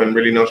 it wasn't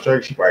really no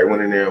struggle. She probably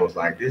went in there and was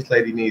like, this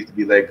lady needs to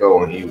be let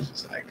go. And he was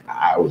just like,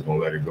 I was going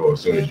to let her go as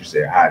soon as you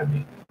said hi to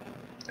me.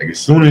 Like, as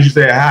soon as you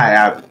said hi,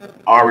 I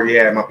already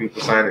had my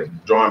people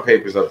signing, drawing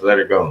papers up to let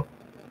her go.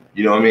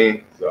 You know what I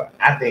mean? So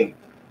I think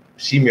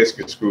she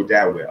misconstrued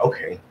that with,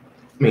 okay.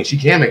 I mean, she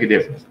can make a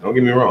difference. Don't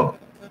get me wrong.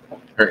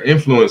 Her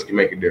influence can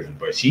make a difference,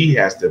 but she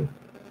got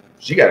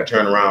to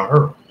turn around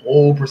her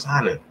whole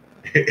persona.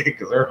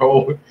 Because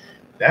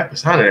that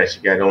persona that she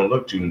got don't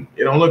look too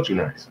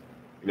nice.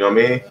 You know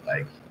what I mean?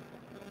 Like,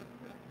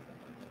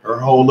 her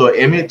whole little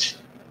image,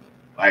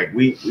 like,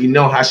 we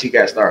know how she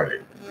got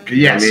started.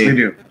 Yes, we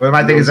do. But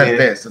my thing is like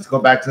this. Let's go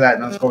back to that.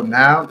 And let's go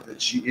now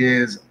that she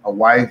is a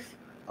wife,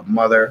 a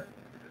mother,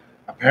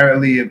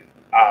 apparently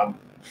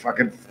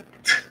fucking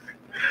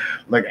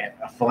like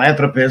a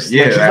philanthropist.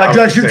 Yeah,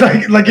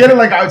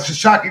 it's just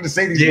shocking to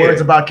say these words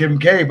about Kim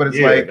K, but it's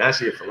like, now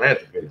she's a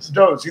philanthropist.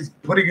 No, she's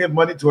putting in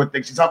money to her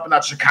thing. She's helping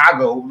out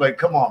Chicago. Like,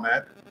 come on,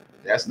 man.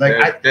 That's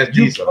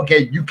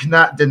you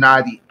cannot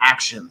deny the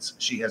actions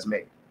she has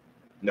made.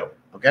 No.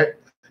 Okay?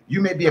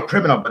 You may be a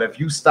criminal, but if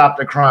you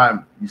stopped a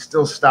crime, you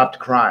still stopped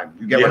crime.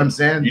 You get what I'm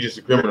saying? You just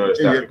a criminal that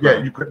stopped a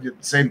crime. You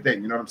same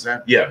thing. You know what I'm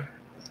saying? Yeah.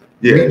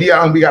 We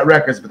got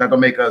records, but that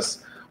don't make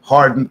us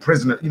hardened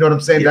prisoners. You know what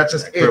I'm saying? That's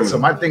just it. So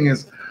my thing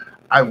is,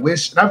 I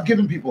wish, and I've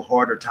given people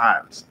harder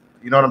times.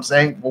 You know what I'm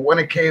saying? But when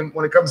it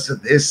comes to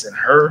this and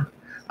her,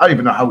 I don't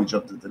even know how we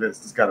jumped into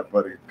this. It's kind of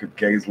funny. Kim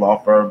K's law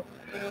firm.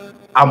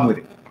 I'm with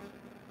it.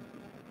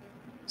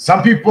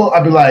 Some people,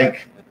 I'd be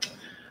like,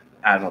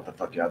 I don't know what the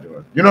fuck y'all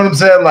doing. You know what I'm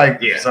saying? Like,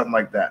 something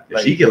like that.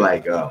 If she could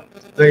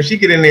if she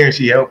get in there and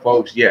she help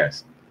folks,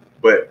 yes.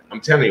 But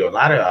I'm telling you, a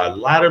lot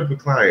of the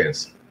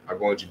clients are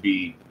going to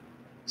be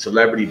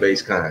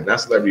celebrity-based clients,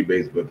 not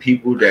celebrity-based, but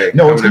people that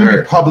it's going to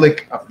be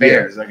public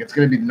affairs. Like, it's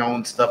going to be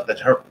known stuff that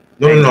her.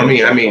 No.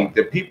 I mean,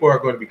 the people are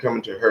going to be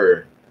coming to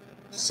her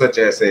such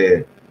as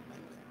saying,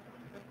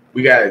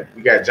 we got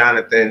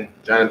Jonathan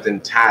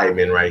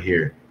Tiedemann right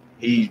here.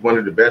 He's one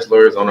of the best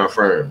lawyers on our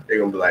firm. They're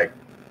gonna be like,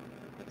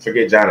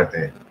 forget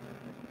Jonathan.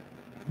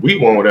 We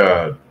want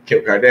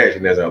Kim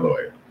Kardashian as our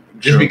lawyer,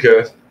 just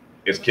because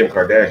it's Kim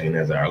Kardashian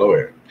as our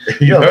lawyer.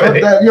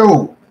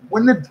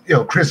 When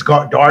Chris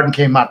Darden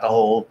came out the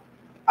hole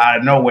out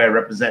of nowhere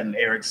representing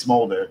Eric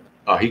Smolder.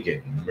 Oh, he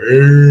getting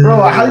murdered.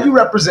 Bro, how you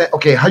represent?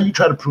 Okay, how you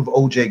try to prove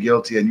OJ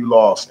guilty and you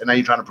lost, and now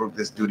you trying to prove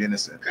this dude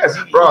innocent?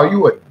 Bro,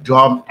 you a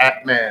dumb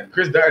man.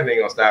 Chris Darden ain't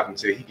gonna stop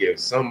until he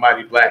gets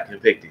somebody black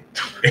convicted,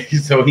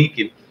 so he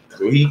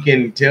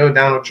can tell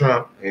Donald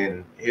Trump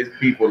and his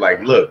people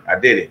like, look, I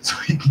did it. So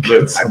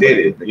I did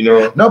it. You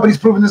know. No, but he's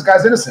proving this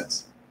guy's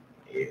innocence.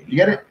 Yeah, you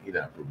get it? He's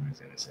not proving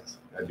his innocence.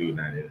 That dude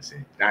not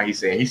innocent. Now he's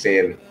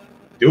saying,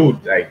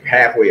 dude, like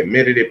halfway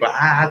admitted it, but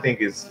I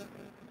think it's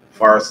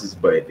farces.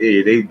 But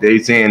they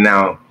saying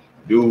now,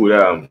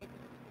 dude,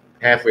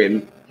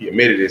 halfway he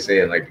admitted it,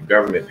 saying like the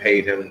government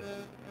paid him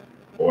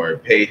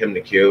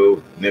to kill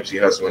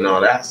Nipsey Hussle and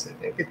all that. I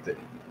said, man,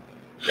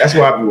 that's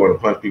why we want to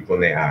punch people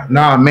in their eye.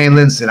 Nah, man,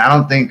 listen, I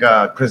don't think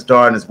Chris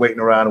Darden is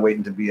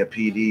waiting to be a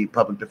PD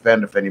public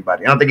defender for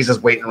anybody. I don't think he's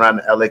just waiting around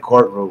the LA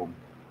courtroom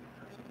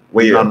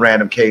waiting on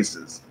random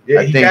cases.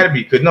 Yeah, he gotta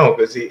be, because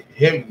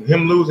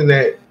him losing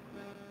the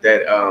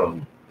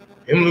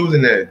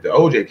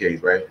OJ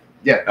case, right?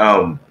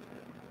 Yeah.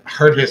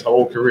 Hurt his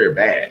whole career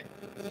bad.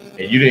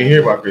 And you didn't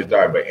hear about Chris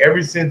Darden, but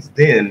ever since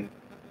then,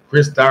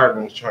 Chris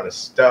Darden was trying to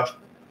stuff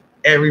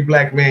every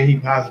black man he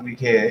possibly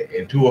can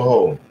into a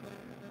hole.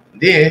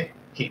 Then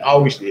he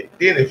always did.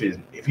 Then if he's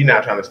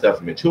not trying to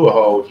stuff him into a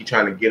hole, he's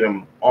trying to get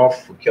him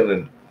off for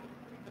killing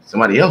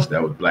somebody else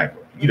that was black.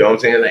 You know what I'm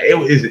saying? Like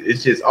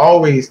it's just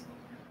always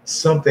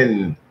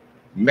something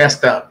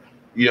messed up.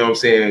 You know what I'm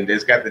saying?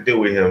 That's got to do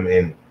with him,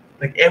 and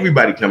like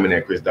everybody coming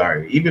at Chris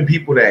Darden, even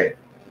people that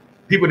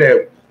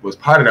was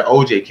part of the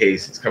OJ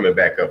case is coming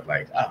back up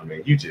like, oh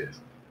man, you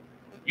just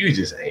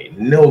ain't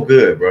no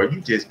good, bro.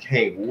 You just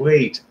can't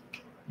wait.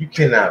 You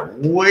cannot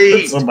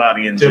wait put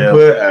somebody in jail.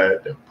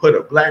 To put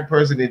a black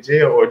person in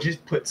jail, or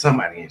just put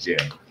somebody in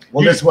jail.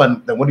 Well, this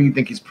one, then what do you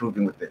think he's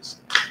proving with this?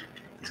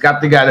 He's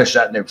got the guy that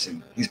shot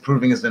Nipsey. He's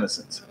proving his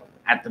innocence.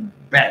 At the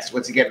best,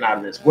 what's he getting out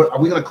of this? Are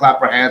we gonna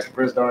clap our hands for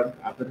Chris Darden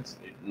after this?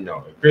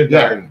 No, if Chris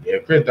Darden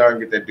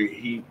get that dude,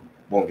 he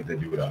won't get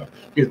that dude off.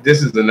 Because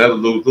this is another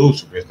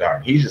lose for Chris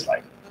Darden. He's just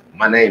like,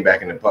 my name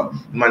back in the pub,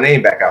 my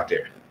name back out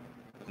there.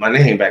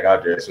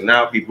 So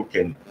now people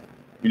can,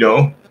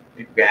 people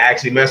can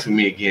actually mess with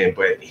me again.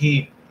 But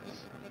he's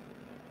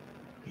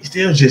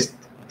still just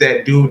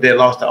that dude that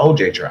lost the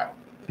OJ trial.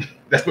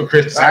 That's what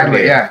Chris Darden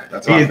is. Yeah,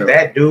 that's he is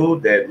that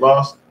dude that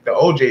lost the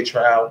OJ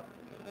trial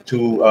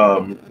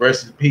to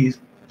rest in peace,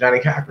 Johnny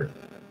Cochran.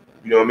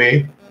 You know what I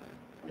mean?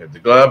 If the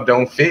glove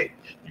don't fit,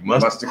 you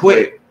must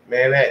quit.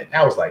 Man,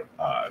 that was like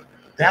a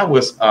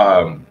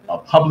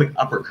public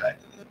uppercut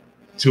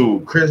to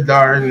Chris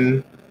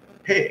Darden.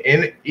 Hey,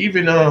 and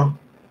even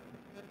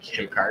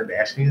Kim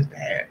Kardashian's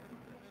dad,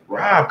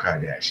 Rob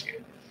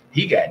Kardashian,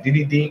 he got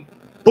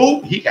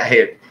boop, he got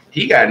hit.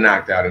 He got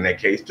knocked out in that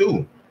case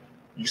too.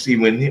 You see,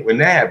 when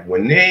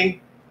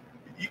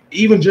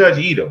even Judge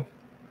Ito,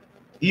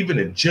 even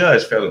the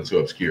judge fell into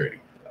obscurity.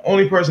 The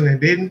only person that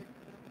didn't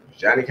was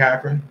Johnny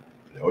Cochran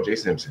and O.J.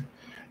 Simpson.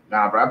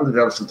 Nah, bro, I believe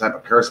there was some type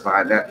of curse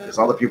behind that, because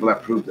all the people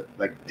that proved it,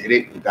 did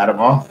it, who got him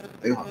off,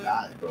 they all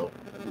died, bro.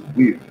 It was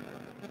weird.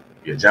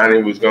 Yeah,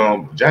 Johnny was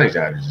gone. Johnny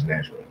died just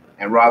natural.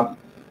 And Rob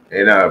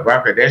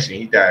Kardashian,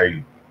 he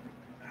died.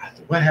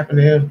 What happened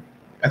to him?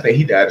 I think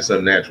he died of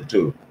something natural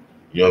too.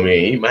 You know what I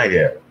mean? He might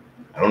have.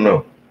 I don't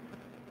know.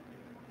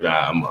 But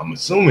I'm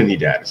assuming he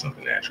died of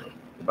something natural.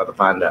 We're about to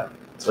find out.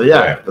 So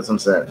yeah, that's what I'm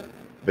saying.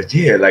 But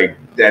yeah, like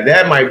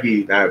that might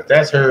be, now if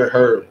that's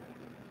her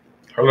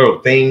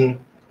little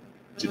thing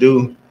to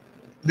do,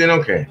 then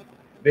okay,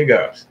 big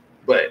ups.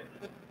 But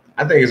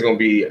I think it's going to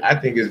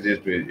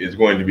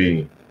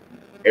be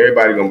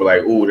everybody gonna be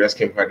like, ooh, that's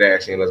Kim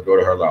Kardashian, let's go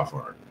to her law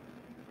firm.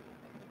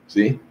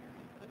 See?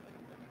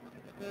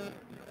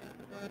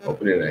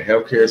 Opening a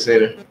healthcare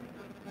center.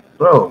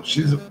 Bro,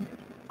 she's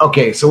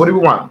okay. So what do we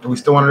want? Do we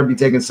still want her to be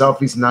taking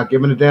selfies and not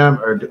giving a damn,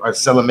 or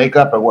selling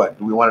makeup, or what?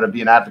 Do we want her to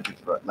be an advocate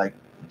for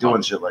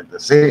doing shit like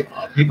this? See,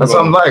 that's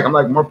what I'm like. I'm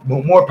like,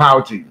 more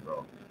power to you,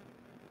 bro.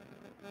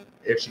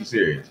 If she's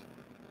serious,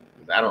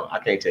 I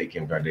can't take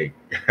Kim Kardashian.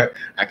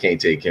 I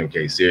can't take Kim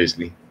K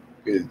seriously.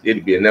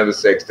 It'd be another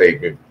sex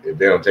tape if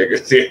they don't take her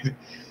seriously.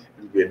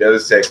 It'd be another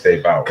sex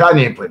tape out.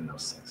 Kanye ain't putting no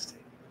sex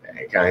tape.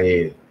 Hey,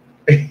 Kanye.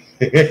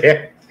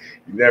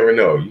 You never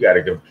know. You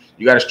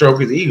gotta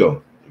stroke his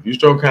ego. If you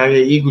stroke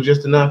Kanye's ego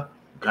just enough,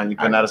 Kanye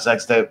putting out a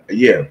sex tape?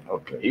 Yeah.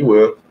 Okay. He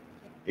will.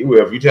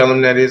 If you tell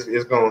him that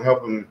it's gonna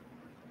help him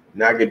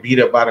not get beat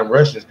up by them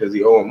Russians because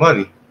he owe him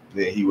money,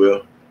 then he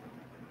will.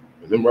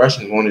 But them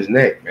Russians on his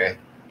neck, man.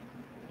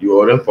 You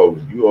owe them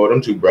folks. You owe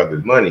them two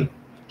brothers money.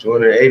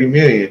 $280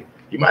 million.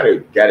 You might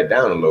have got it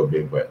down a little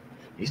bit, but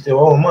he still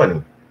owe him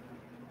money.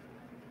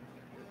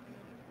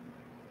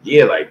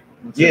 Yeah, like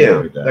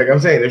I'm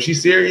saying, if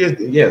she's serious,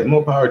 then yeah,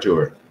 more power to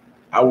her.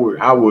 I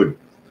would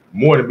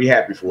more than be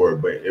happy for it.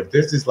 But if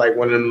this is like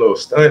one of them little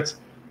stunts,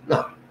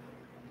 no.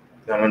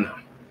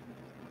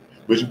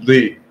 Which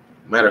the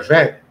matter of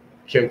fact,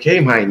 Kim K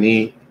might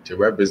need to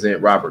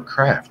represent Robert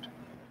Kraft,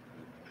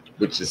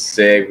 which is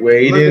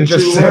segued into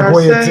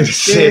the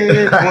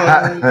shit.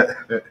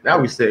 Now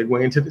we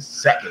segue into the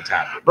second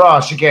topic.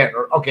 Bro, she can't.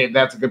 Okay,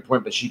 that's a good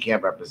point, but she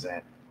can't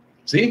represent.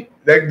 See,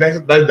 that's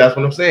what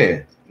I'm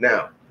saying.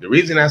 Now, the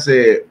reason I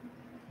said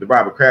the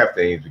Robert Kraft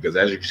thing is because,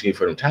 as you can see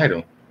from the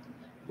title,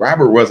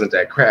 Robert wasn't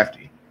that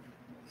crafty.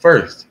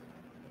 First,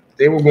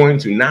 they were going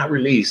to not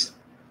release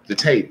the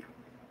tape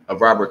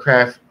of Robert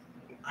Kraft.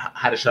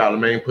 How did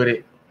Charlemagne put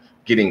it?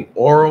 Getting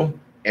oral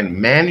and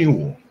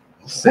manual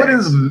sex. What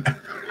is?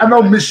 I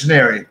know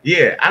missionary.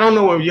 Yeah, I don't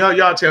know what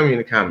y'all tell me in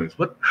the comments.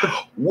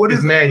 What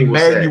is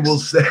manual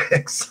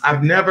sex?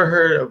 I've never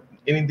heard of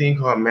anything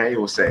called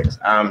manual sex.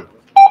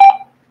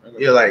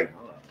 You're like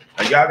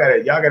y'all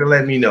gotta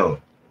let me know.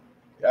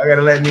 Y'all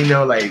gotta let me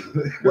know like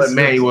what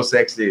manual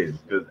sex is,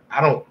 because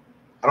I don't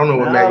know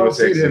what manual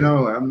sex is.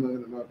 No, I'm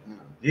looking it up now.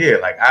 Yeah,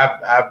 like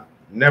I've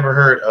never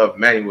heard of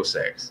manual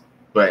sex,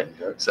 but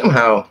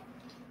somehow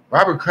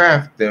Robert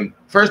Kraft them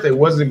first they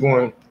wasn't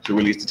going to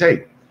release the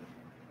tape.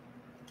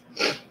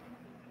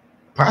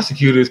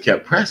 Prosecutors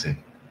kept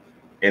pressing,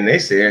 and they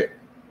said,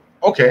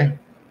 "Okay,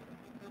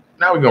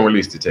 now we're gonna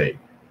release the tape."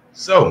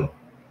 So,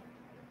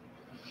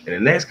 in the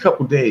next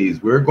couple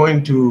days, we're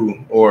going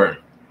to, or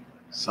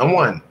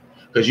someone,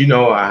 because you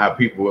know how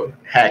people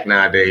hack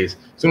nowadays.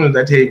 As soon as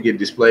that tape get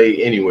displayed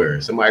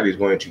anywhere, somebody's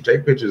going to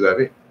take pictures of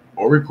it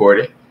or record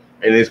it,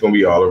 and it's going to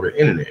be all over the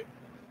internet.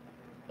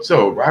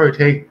 So, Robert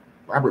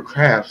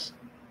Kraft's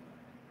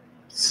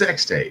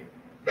sex tape.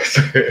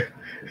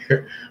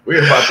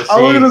 We're about to see.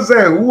 I was gonna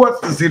say, who wants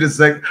to see the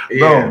sex? Yeah.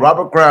 Bro,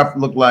 Robert Kraft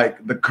looked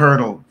like the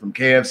Colonel from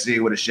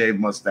KFC with a shaved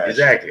mustache.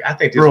 Exactly. I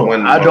think this Bro,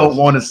 one. I don't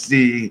want to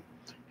see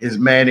his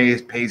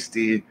mayonnaise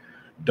pasty,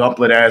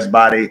 dumpling ass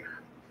body.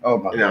 Oh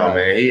my god,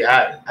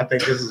 man. I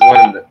think this is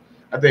one of the.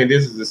 I think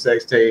this is a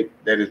sex tape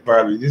that is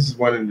probably. This is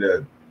one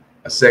of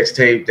a sex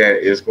tape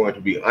that is going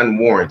to be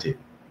unwarranted.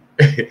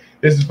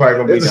 This is probably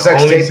going to be the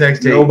only sex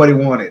tape nobody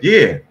wanted.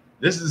 Yeah,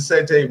 this is a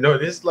sex tape. No,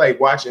 this is like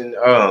watching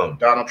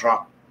Donald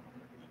Trump.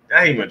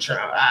 Not even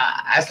Trump.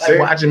 It's like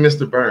watching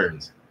Mr.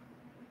 Burns.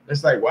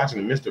 It's like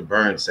watching the Mr.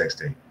 Burns sex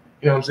tape.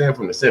 You know what I'm saying,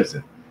 from The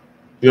Simpsons.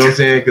 You know what I'm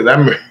saying? Because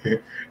I'm.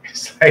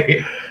 It's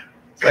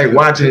like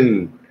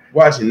watching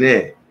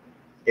that,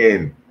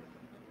 and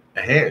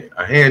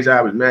a hand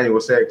job is manual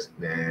sex.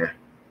 Nah,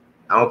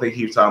 I don't think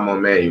he was talking about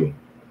manual,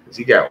 because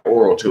he got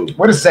oral too.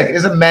 Wait a second,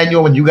 isn't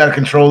manual when you got to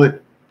control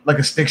it like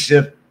a stick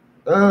shift?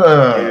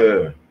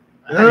 Yeah.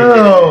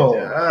 Oh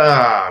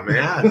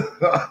man,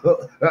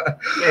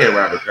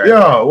 Robert Kraft.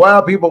 Yo, why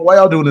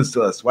y'all doing this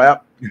to us? Why?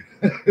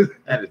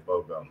 That is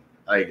bogo.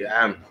 Like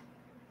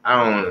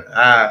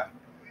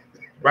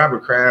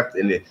Robert Kraft,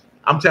 and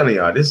I'm telling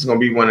y'all, this is gonna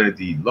be one of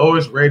the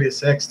lowest rated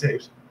sex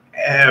tapes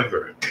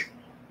ever,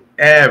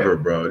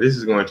 bro. This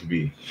is going to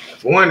be,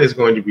 for one, it's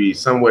going to be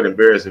somewhat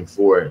embarrassing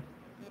for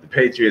the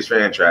Patriots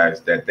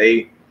franchise that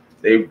they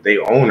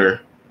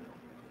owner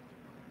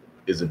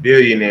is a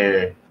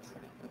billionaire,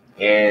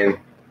 and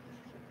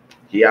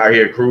he out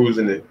here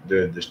cruising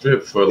the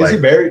strip for like. Is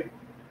he married?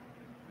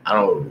 I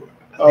don't.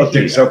 I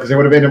think so, because they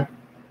would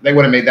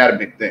have made that a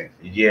big thing.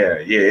 Yeah,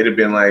 it'd have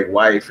been like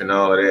wife and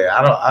all of that.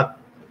 I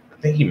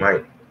think he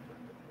might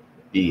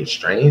be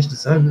estranged or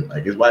something.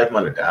 Like his wife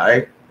might have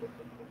died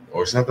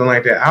or something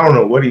like that. I don't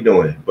know what he's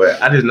doing,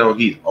 but I just know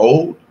he's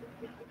old.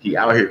 He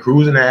out here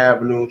cruising the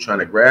avenue trying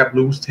to grab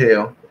Lou's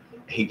tail,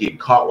 and he get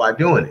caught while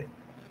doing it.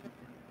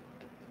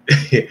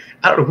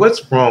 I don't know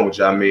what's wrong with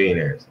y'all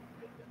millionaires.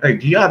 Like,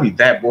 do y'all be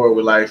that bored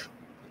with life?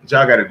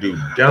 Y'all got to do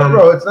dumb.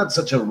 Bro, it's not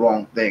such a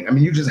wrong thing. I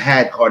mean, you just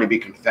had Cardi B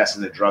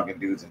confessing to drugging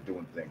dudes and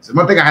doing things. And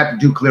one thing I had to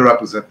do clear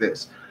up was that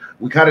this.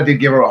 We kind of did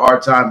give her a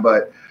hard time,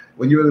 but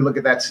when you really look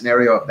at that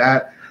scenario of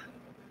that,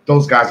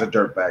 those guys are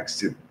dirtbags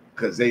too.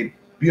 Because they,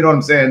 you know what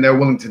I'm saying? They're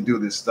willing to do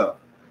this stuff.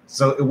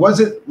 So it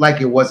wasn't like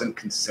it wasn't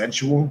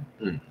consensual.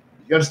 You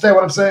understand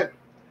what I'm saying?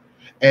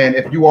 And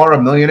if you are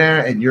a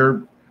millionaire and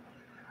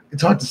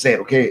it's hard to say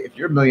it, okay? If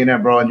you're a millionaire,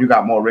 bro, and you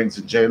got more rings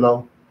than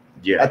J-Lo,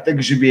 I think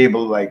you should be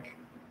able to, like,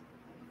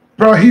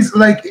 bro, he's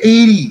like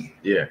 80.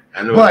 Yeah,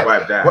 I know his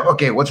wife died.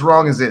 Okay, what's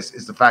wrong is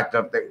the fact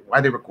of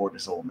why they record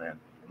this old man.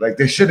 Like,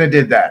 they shouldn't have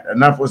did that.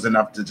 Enough was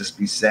enough to just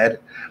be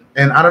said.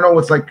 And I don't know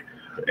what's like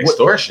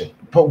extortion.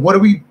 But what do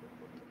we?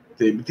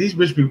 These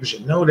rich people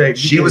should know that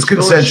she was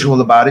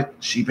consensual about it.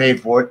 She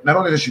paid for it. Not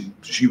only that she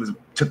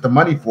took the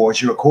money for it,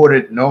 she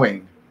recorded it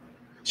knowing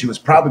she was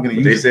probably going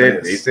to use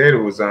it. They said it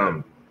was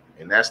in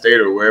that state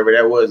or wherever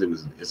that was,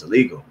 it's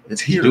illegal. It's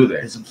here. To do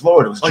that. It's in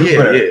Florida. It was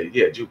Jupiter.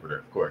 Yeah, Jupiter,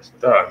 of course.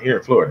 Here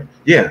in Florida.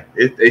 Yeah,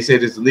 they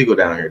said it's illegal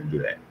down here to do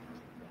that.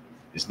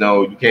 It's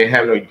you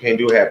can't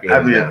do happy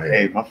down here.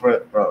 Hey, my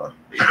friend, bro.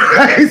 You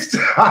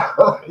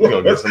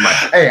gonna get somebody.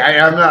 Hey,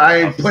 I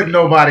ain't putting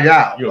nobody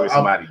out. You gonna get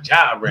somebody's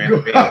job,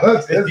 random. You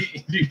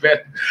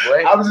better.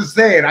 I was just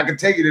saying, I can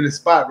take you to the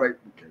spot, right?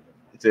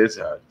 It's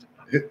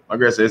My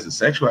girl says it's a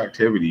sexual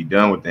activity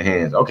done with the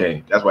hands.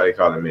 Okay, that's why they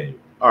call it manual.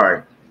 All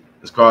right,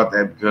 let's call it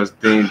that because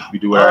things we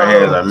do with our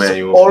hands are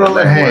manual. Oral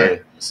and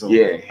hand. So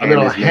yeah, a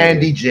little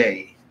handy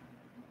J.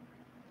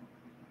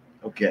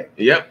 Okay.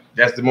 Yep,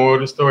 that's the moral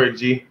of the story,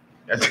 G.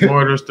 That's the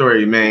moral of the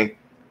story, man.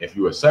 If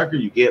you a sucker,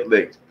 you get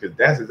licked, because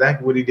that's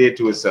exactly what he did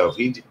to himself.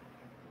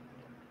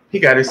 He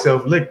got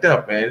himself licked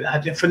up, man.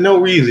 For no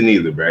reason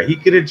either, bro. He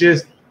could have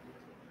just,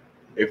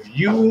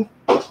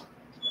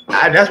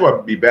 that's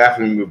what be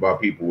baffling me about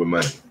people with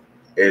money,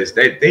 is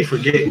they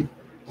forget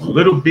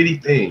little bitty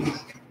things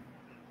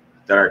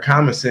that are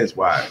common sense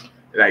wise,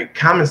 like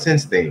common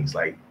sense things.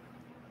 Like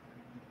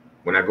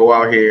when I go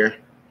out here,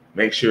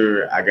 make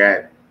sure I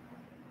got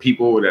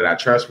people that I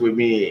trust with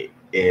me,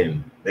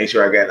 and make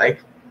sure I got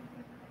like,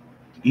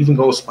 even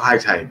go spy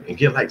type and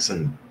get like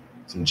some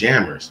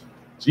jammers.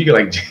 So you can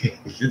like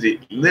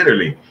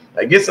literally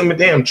like get some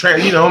damn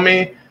trend, you know what I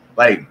mean?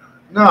 Like,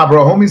 nah,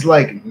 bro, homie's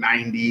like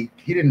 90.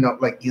 He didn't know,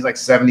 like he's like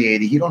 70,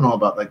 80. He don't know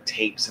about like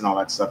tapes and all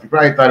that stuff. He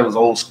probably thought it was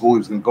old school. He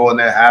was gonna go in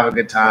there, have a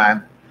good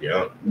time.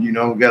 Yeah. You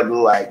know, get a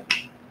little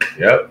like,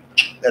 yep.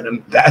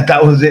 And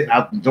that was it.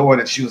 Out the door,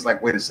 and she was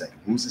like, wait a second,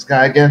 who's this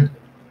guy again?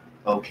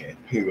 Okay.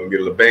 He's gonna get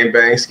a little bang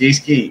bang ski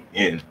ski.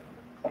 And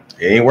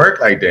it ain't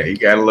work like that. He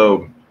got a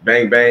little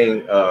bang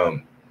bang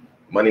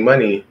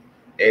money.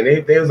 And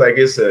they was like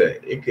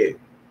it could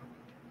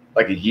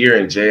like a year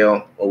in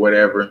jail or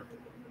whatever.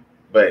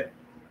 But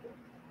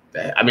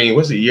I mean,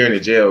 what's a year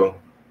in jail?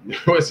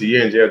 What's a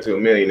year in jail to a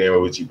millionaire?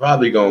 Which he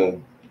probably gonna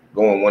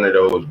go on one of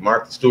those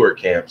Martha Stewart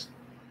camps,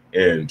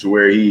 and to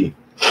where he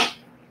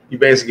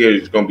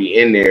basically is gonna be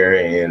in there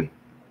and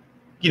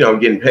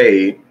getting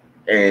paid,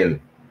 and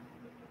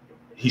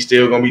he's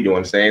still gonna be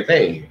doing the same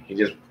thing. He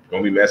just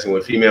gonna be messing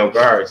with female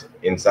guards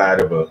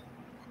inside of a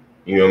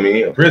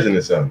prison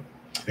or something.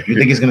 You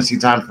think he's gonna see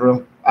time for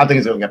real? I think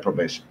he's gonna get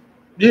probation.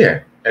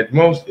 Yeah, at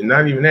most, and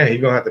not even that.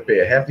 He's gonna have to pay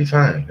a hefty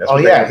fine. That's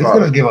he's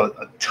gonna give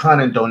a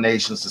ton of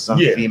donations to some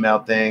female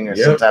thing or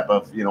some type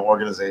of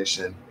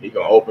organization. He's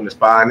gonna open the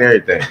spa and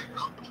everything.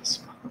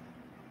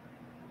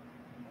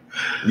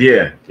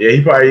 Yeah,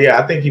 he probably. Yeah,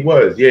 I think he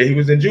was. Yeah, he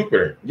was in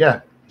Jupiter.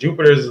 Yeah,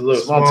 Jupiter's a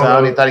little small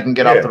town. He thought he can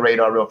get off the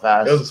radar real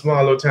fast. There's a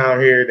small little town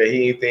here that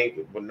he didn't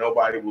think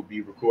nobody would be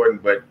recording,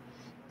 but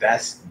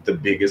that's the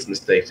biggest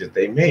mistake that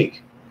they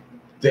make.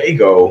 They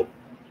go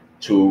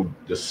to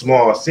the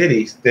small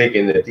cities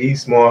thinking that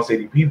these small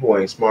city people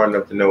ain't smart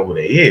enough to know who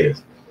they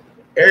is.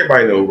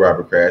 Everybody know who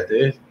Robert Kraft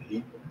is.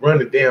 He run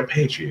the damn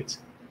Patriots.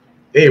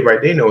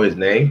 Everybody, they know his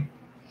name.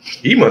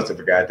 He must have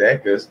forgot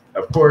that because,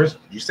 of course,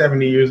 you're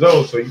 70 years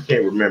old, so you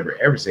can't remember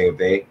every single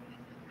thing.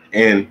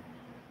 And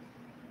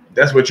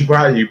that's what you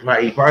probably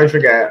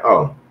forgot.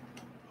 Oh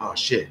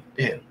shit,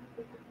 damn.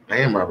 I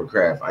am Robert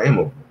Kraft. I am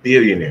a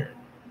billionaire.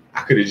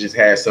 I could have just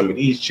had some of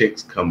these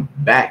chicks come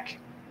back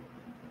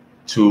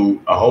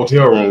to a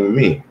hotel room with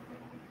me.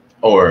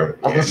 Or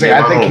I was gonna say,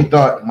 I think he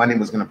thought money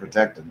was gonna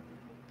protect him.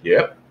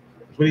 Yep.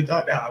 That's what he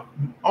thought.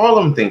 All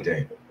of them think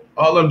that.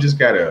 All of them just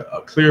got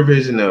a clear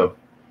vision of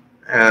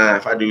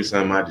if I do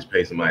something, I just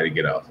pay somebody to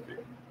get off of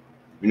it.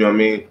 You know what I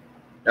mean?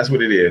 That's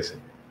what it is.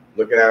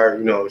 Look at our,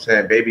 you know what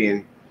I'm saying,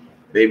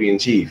 baby and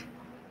chief.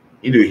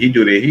 He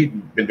do that. He's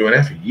been doing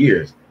that for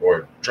years,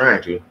 or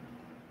trying to.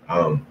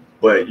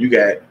 But you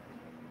got,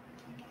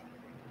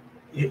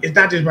 it's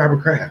not just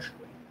Robert Kraft.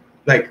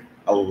 Like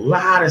a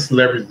lot of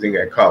celebrities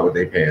got caught with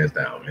their pants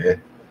down, man.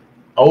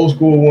 Old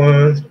school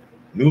ones,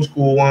 new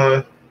school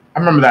ones. I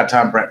remember that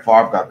time Brett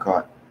Favre got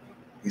caught.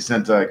 He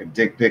sent like a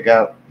dick pic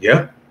out.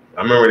 Yeah,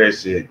 I remember that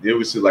shit. It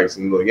was like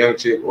some little young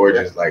chick, or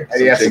just like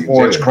and he had some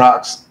orange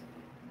Crocs.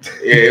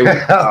 Yeah, it was,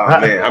 oh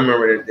man, I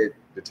remember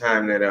the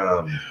time that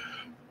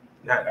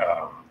not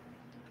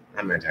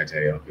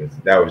Manti-Te'o, because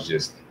that was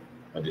just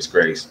a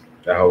disgrace.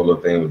 That whole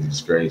little thing was a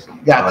disgrace.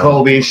 You got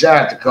Kobe. Shout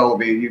out to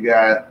Kobe. You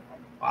got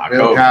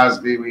Bill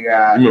Cosby. We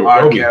got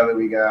R. Kelly.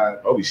 We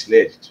got Kobe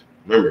snitched.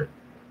 Remember,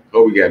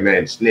 Kobe got mad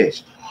and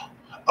snitched.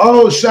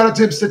 Oh, shout out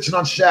to him snitching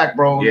on Shaq,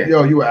 bro. Yeah.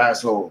 Yo, you an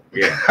asshole.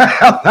 Yeah.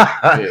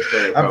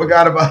 I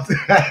forgot about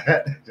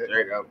that.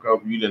 Straight up,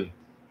 Kobe. You didn't.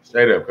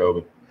 Straight up,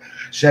 Kobe.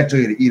 Shaq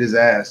told you to eat his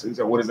ass. He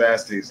said, "What his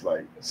ass tastes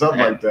like?"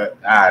 Something like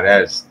that.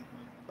 That's.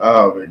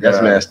 Oh my God.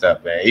 That's messed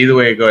up, man. Either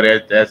way it go,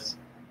 that's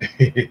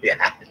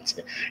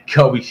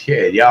Kobe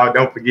shit. Y'all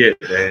don't forget,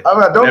 man.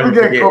 Don't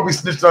forget Kobe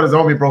snitched on his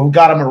homie, bro, who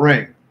got him a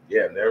ring.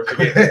 Yeah, never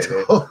forget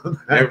that, man.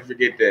 Never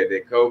forget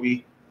that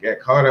Kobe got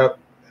caught up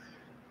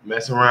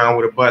messing around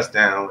with a bust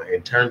down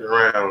and turned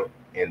around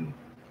and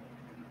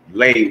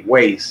laid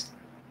waste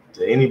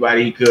to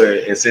anybody he could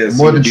and said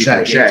more than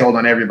Shaq. He told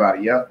on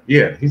everybody. Yep.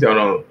 Yeah, he told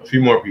on a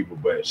few more people,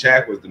 but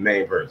Shaq was the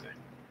main person.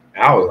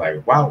 And I was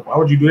like, wow, why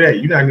would you do that?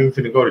 You're not even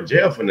finna go to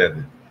jail for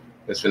nothing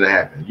that's finna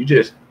happen. You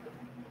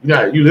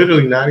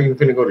literally not even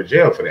finna go to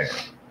jail for that.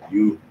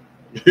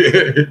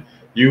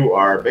 You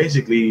are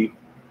basically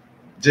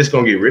just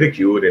gonna get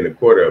ridiculed in the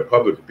court of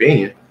public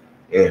opinion,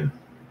 and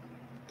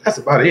that's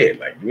about it.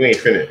 Like, you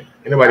ain't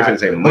nobody finna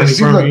take the money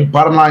from you.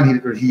 Bottom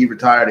line, he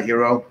retired a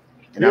hero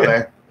in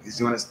LA. He's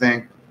doing his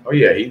thing. Oh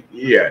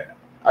yeah,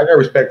 I got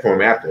respect for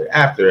him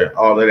after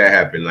all of that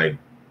happened. Like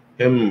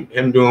him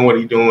doing what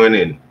he doing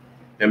and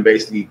him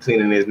basically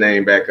cleaning his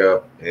name back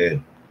up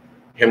and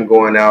him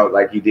going out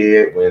like he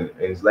did when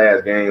in his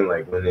last game,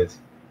 like when his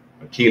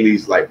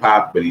Achilles like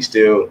popped, but he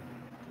still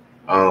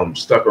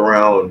stuck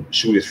around,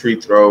 shoot his free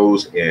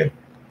throws, and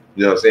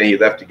you know what I'm saying, he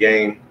left the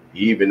game.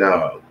 He even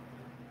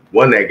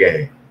won that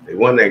game.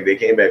 They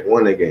came back,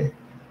 won that game.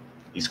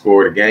 He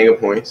scored a gang of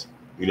points,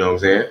 you know what I'm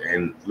saying,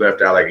 and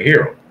left out like a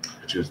hero,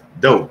 which was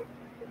dope.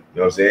 You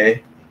know what I'm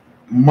saying?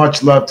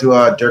 Much love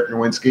to Dirk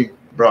Nowitzki.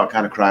 Bro, I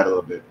kind of cried a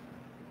little bit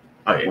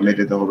when they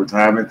did the whole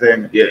retirement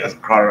thing. Yeah, I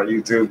cried on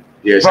YouTube.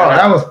 Yeah, bro,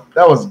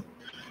 that was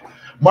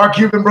Mark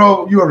Cuban,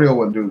 bro. You a real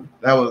one, dude.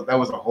 That was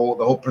the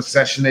whole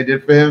procession they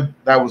did for him.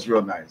 That was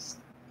real nice.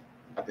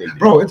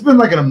 Bro, it's been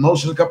like an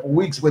emotional couple of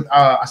weeks with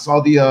I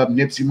saw the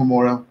Nipsey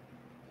Memorial.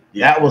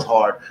 Yeah, that was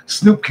hard.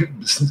 Snoop.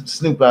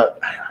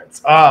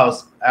 I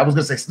was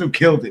gonna say Snoop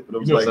killed it, but it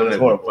was like something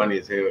horrible. Funny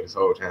as hell this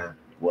whole time.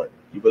 What?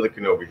 You been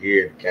looking over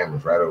here, the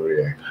camera's right over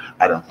there.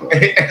 I don't know.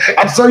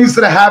 I'm so used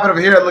to the habit of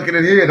here looking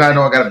at here, and I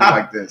know I gotta be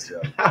like this.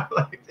 Yo.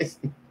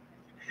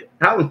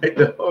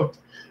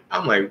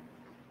 I'm like,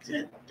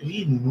 do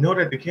you know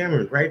that the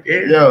camera is right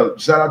there? Yo,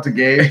 shout out to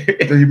Gabe.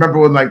 Do you remember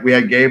when like we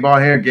had Gabe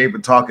on here? Gabe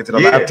would talking to the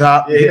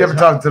laptop. He never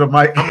talked to the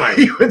mic. I'm like,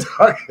 he would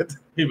talking.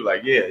 He was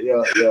like, yeah.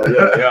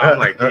 I'm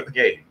like,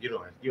 Gabe, you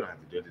don't have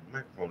to do it. The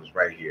microphone is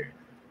right here.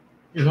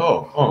 He's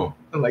oh.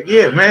 I'm like,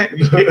 yeah, man.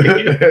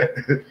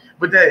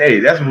 But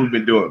that's what we've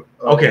been doing.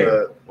 Okay,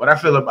 how I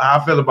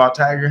feel about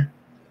Tiger.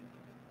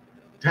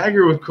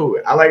 Tiger was cool.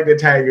 I like that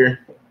Tiger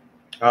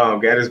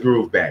got his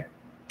groove back.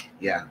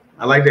 Yeah.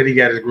 I like that he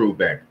got his groove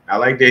back. I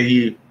like that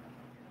he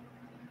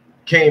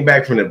came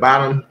back from the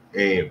bottom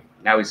and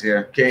now he's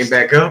here. Came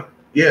back up.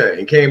 Yeah,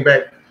 and came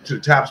back to the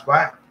top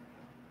spot.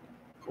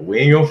 But we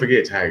ain't gonna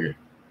forget, Tiger.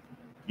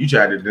 You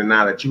tried to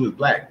deny that you was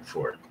black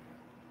before.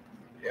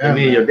 Yeah, and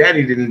then your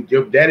daddy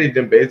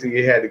didn't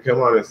basically had to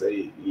come on and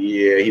say,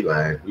 yeah, he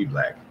lying. We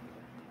black.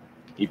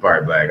 He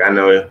part black. I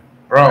know it.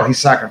 Bro, he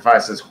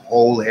sacrificed his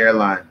whole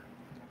hairline.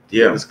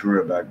 Yeah. His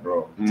career back,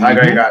 bro.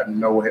 Tiger ain't got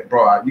no hair.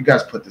 Bro, you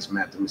guys put this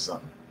man through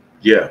something.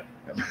 Yeah.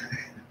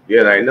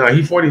 Yeah, like, no,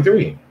 he's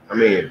 43. I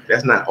mean,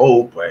 that's not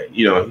old, but,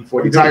 you know, he's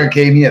 43. When Tiger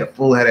came, he had a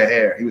full head of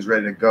hair. He was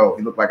ready to go.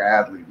 He looked like an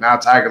athlete. Now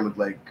Tiger looked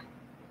like...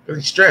 Because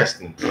he's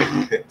stressed.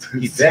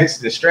 He's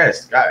vexed and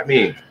stressed. I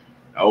mean...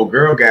 Old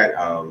girl got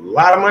a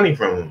lot of money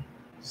from him.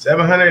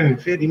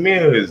 750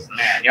 mil is...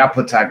 Man, y'all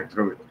put Tiger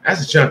through it.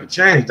 That's a chunk of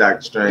change,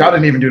 Dr. Strange. Y'all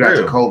didn't even do that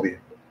to Kobe.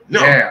 No.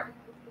 Yeah.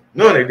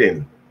 No, they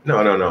didn't.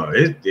 No.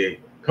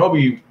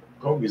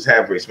 Kobe's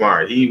halfway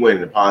smart. He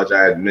went and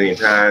apologized a million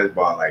times,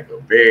 bought like a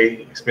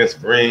very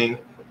expensive ring.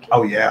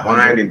 Oh, yeah.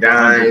 Wined and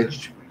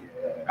dined.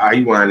 Yeah.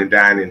 He wined and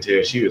dined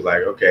until she was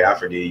like, okay, I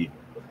forgive you.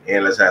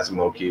 And let's have some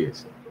more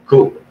kids.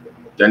 Cool.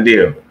 Done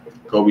deal.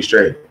 Kobe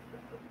straight.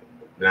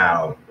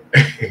 Now...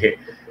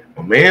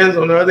 my man's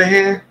on the other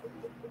hand,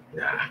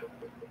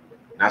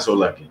 not so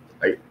lucky.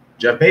 Like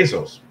Jeff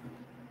Bezos,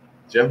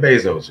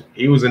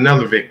 he was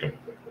another victim.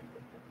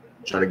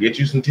 Trying to get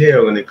you some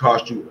tail, and it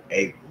cost you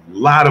a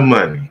lot of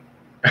money.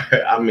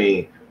 I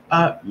mean,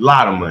 a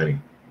lot of money.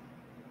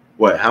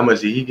 What? How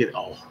much did he get?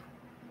 Oh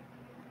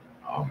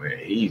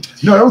man,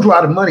 that was a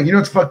lot of money. You know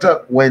what's fucked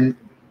up when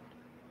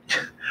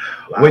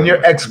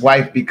your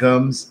ex-wife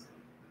becomes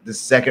the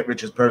second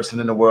richest person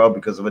in the world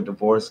because of a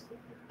divorce.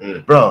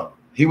 Bro,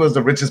 he was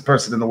the richest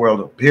person in the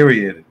world,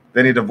 period.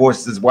 Then he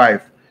divorced his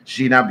wife.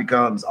 She now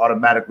becomes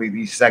automatically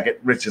the second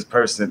richest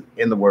person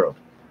in the world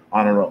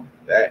on her own.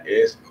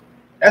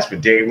 That's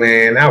ridiculous,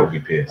 man. I would be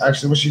pissed.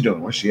 Actually, what's she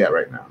doing? Where's she at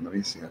right now? Let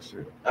me see.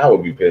 I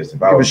would be pissed.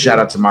 Give a shout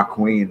out to my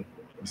queen.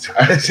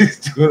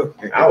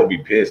 I would be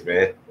pissed,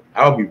 man.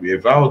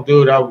 If I was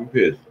dude, I would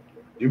be pissed.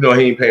 Even though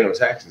he ain't paying no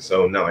taxes,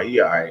 so no, he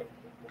all right.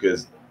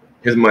 Because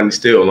his money's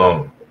still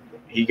long.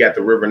 He got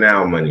the River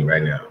Now money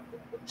right now.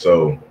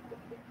 So...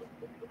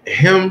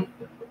 I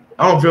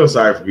don't feel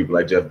sorry for people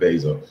like Jeff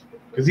Bezos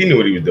because he knew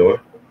what he was doing.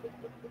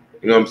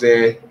 You know what I'm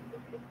saying?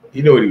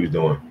 He knew what he was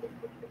doing.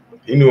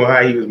 He knew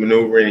how he was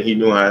maneuvering. He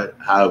knew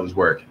how it was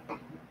working.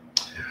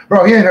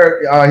 Bro, he ain't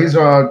hurt. He's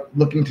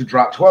looking to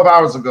drop 12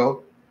 hours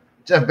ago.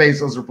 Jeff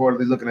Bezos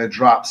reportedly looking to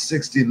drop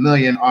 $60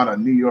 million on a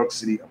New York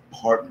City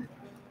apartment.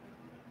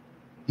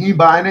 He ain't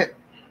buying it.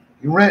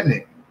 He renting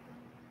it.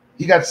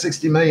 He got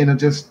 $60 million and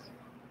just...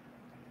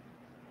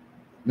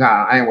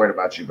 Nah, I ain't worried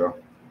about you, bro.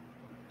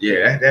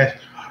 Yeah,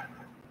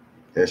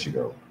 there she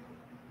go.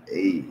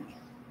 Hey.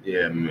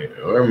 Yeah,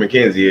 or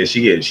Mackenzie,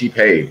 she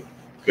paid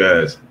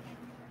because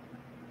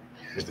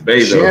Mr.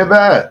 Bezos. She ain't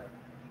bad.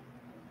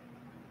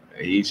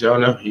 He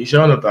showing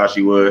up thought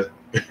she was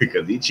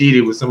because he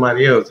cheated with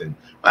somebody else, and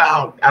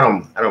well, I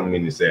don't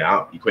mean to say I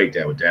don't equate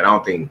that with that. I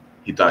don't think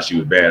he thought she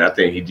was bad. I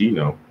think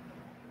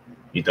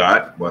he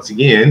thought once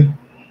again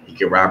he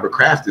could Robert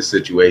Kraft this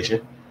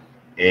situation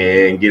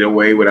and get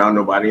away without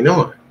nobody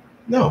knowing.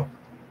 No.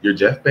 You're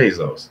Jeff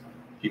Bezos.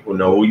 People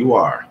know who you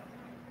are.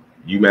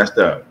 You messed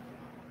up.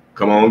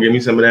 Come on, give me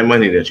some of that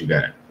money that you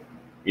got.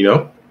 You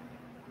know?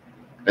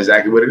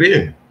 Exactly what it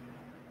is.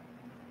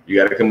 You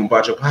got to come up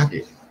out your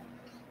pocket.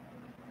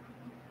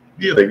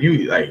 Yeah, like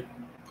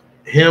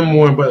him,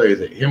 Warren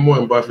Buffett,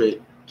 one of the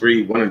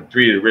three of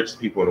the richest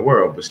people in the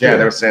world. But still, yeah,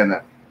 they were saying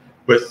that.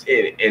 But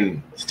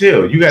and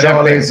still, you got Jeff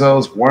all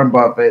Bezos, that. Warren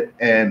Buffett,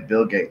 and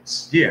Bill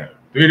Gates. Yeah,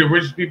 three of the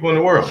richest people in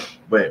the world.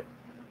 But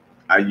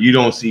you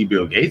don't see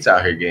Bill Gates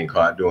out here getting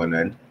caught doing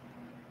nothing.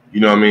 You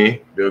know what I mean?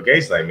 Bill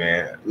Gates, like,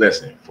 man,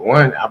 listen. For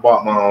one, I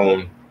bought my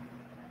own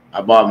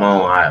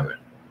island.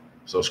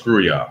 So screw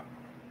y'all.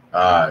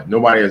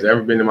 Nobody has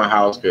ever been to my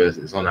house because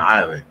it's on the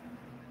island,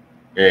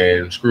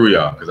 and screw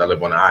y'all because I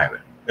live on the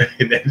island.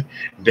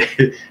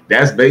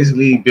 That's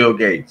basically Bill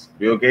Gates.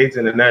 Bill Gates,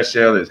 in a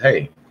nutshell, is,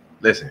 hey,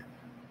 listen,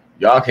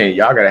 y'all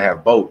gotta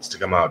have boats to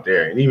come out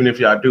there, and even if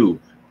y'all do,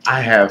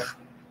 I have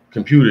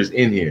computers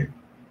in here.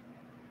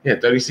 Yeah,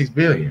 36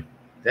 billion.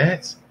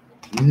 That's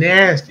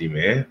nasty,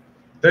 man.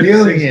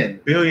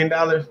 $36 billion.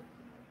 Now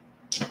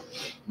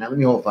let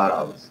me hold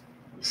 $5.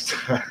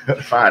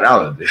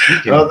 $5.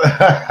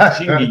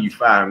 She can give you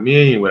 $5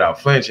 million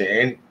without flinching,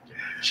 and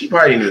she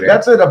probably knew that.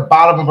 That's at the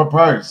bottom of her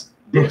purse.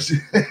 Yeah.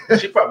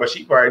 She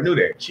probably knew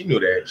that. She knew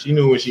that. She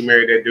knew when she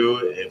married that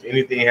dude, if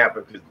anything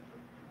happened, because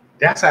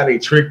that's how they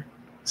trick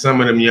some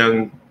of them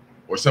young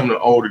or some of the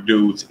older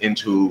dudes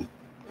into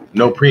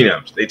no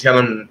prenups. They tell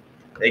them,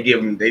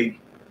 they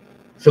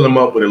fill them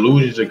up with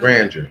illusions of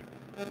grandeur.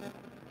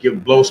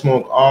 Blow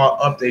smoke all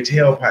up their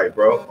tailpipe,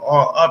 bro.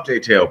 All up their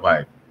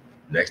tailpipe.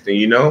 Next thing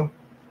you know,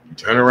 you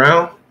turn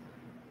around,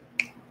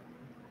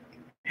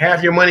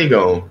 half your money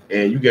gone,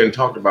 and you getting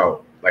talked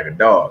about like a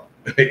dog.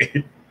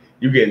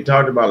 You getting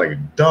talked about like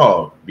a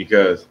dog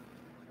because,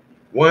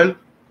 one,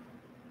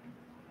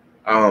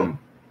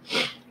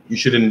 you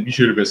should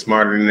have been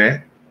smarter than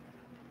that.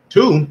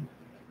 Two,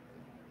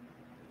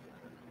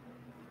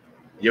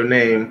 your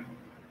name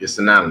is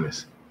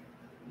synonymous.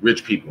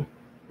 Rich people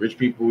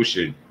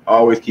should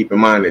always keep in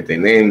mind that their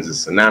names are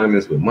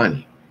synonymous with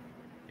money.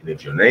 And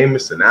if your name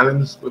is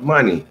synonymous with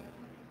money,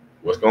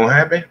 what's gonna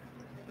happen?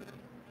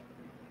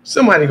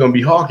 Somebody gonna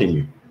be hawking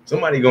you.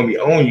 Somebody gonna be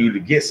on you to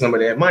get some of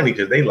that money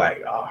because they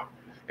like,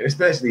 and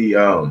especially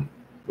when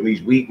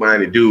these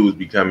weak-minded dudes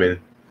be coming,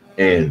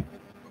 and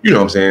you know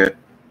what I'm saying,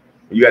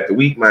 you got the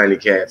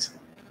weak-minded cats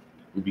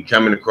who be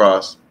coming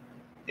across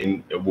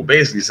and will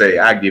basically say,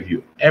 I give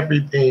you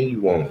everything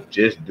you want.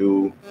 Just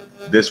do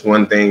this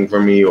one thing for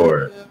me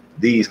or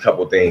these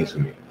couple things for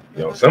me.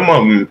 You know, some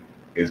of them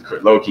is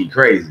low-key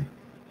crazy.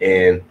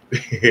 And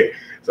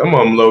some of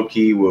them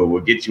low-key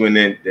will get you in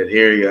that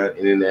area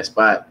and in that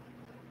spot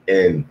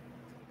and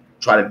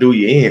try to do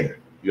you in.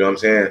 You know what I'm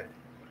saying?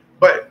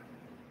 But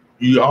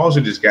you also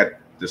just got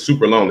the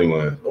super lonely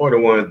ones, or the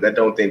ones that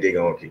don't think they're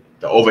going to,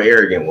 the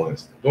over-arrogant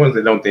ones, the ones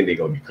that don't think they're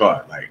going to be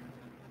caught, like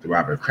the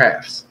Robert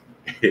Krafts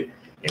and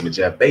the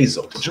Jeff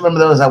Bezos. Do you remember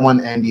there was that one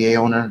NBA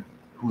owner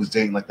who was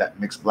dating like that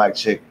mixed black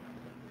chick?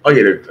 Oh,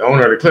 yeah, the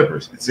owner of the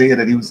Clippers. See,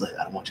 that he was like,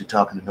 I don't want you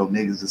talking to no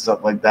niggas and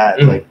stuff like that.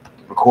 Mm-hmm. Like,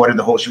 she recorded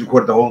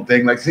the whole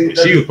thing. Like, see,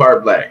 she was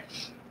part black.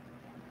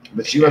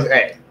 But she was,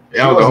 that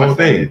was the whole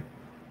thing.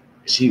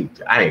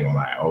 I ain't gonna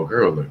lie, old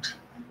girl looked,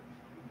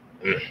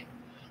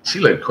 she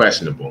looked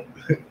questionable.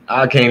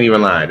 I can't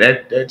even lie.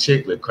 That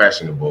chick looked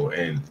questionable.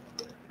 And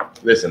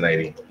listen,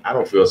 lady, I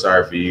don't feel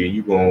sorry for you.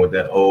 You going with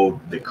that old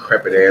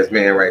decrepit ass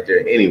man right there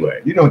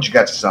anyway. You know what you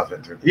got yourself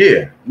into.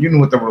 Yeah. You knew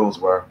what the rules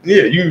were.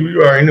 Yeah,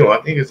 you already know.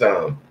 I think it's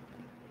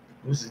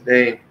what's his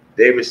name?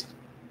 David.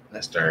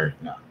 Not Stern.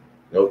 No.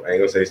 Nope, I ain't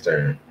gonna say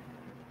Stern.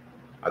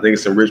 I think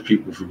some rich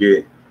people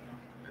forget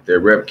that their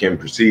rep can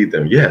precede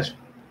them. Yes.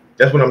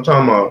 That's what I'm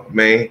talking about,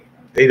 man.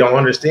 They don't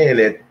understand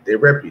that their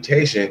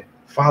reputation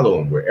follow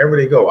them wherever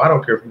they go. I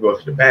don't care if you go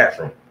to the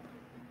bathroom.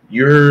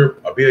 You're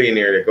a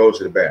billionaire that goes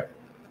to the bathroom.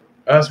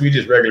 Us, we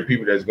just regular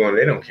people that's going,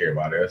 they don't care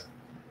about us.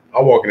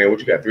 I'm walking in, what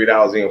you got,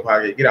 $3 in your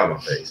pocket? Get out of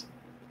my face.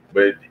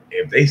 But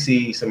if they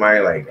see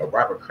somebody like a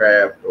Robert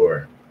Kraft,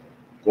 or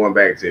going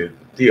back to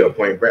Theo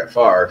Point, Brett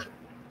Favre,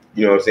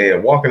 you know what I'm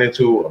saying, walking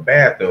into a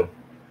bathroom,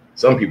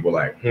 some people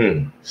like,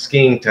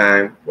 scheme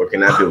time, what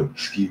can I do?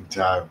 Scheme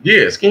time.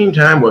 Yeah, scheme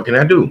time, what can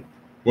I do?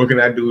 What can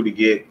I do to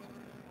get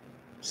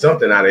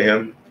something out of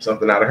him,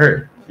 something out of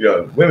her? You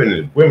know,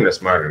 women are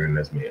smarter than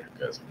us men,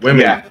 because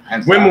women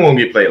won't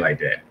get played like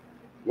that.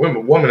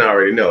 Women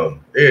already know.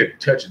 They'd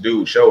touch a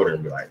dude's shoulder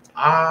and be like,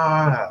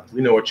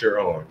 we know what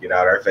you're on. Get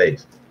out of our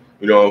face.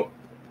 You know,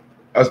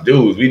 us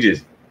dudes, we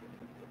just,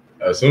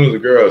 as soon as a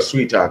girl is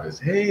sweet talkers,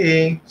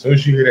 hey, as soon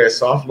as you hear that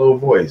soft, low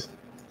voice,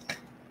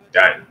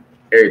 done.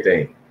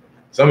 Everything.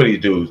 Some of these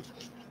dudes,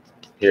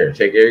 here,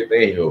 take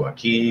everything. Here go my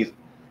keys.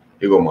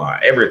 Here go my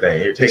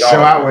everything. Here, take all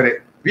show out of it. with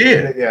it.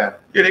 Yeah. Yeah.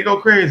 Yeah, they go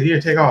crazy. Here,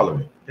 take all of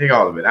it. Take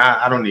all of it.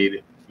 I don't need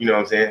it. You know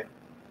what I'm saying?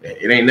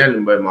 It ain't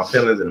nothing but my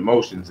feelings and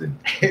emotions and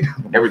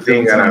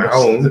everything got on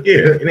own.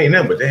 Yeah, it ain't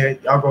nothing but that.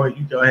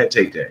 You go ahead and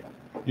take that.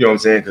 You know what I'm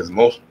saying? Because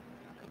most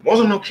of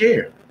them don't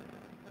care.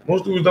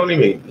 Most dudes don't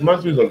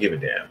give a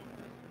damn.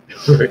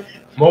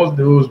 Most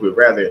dudes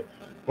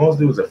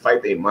will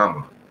fight their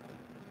mama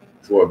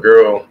for a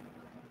girl,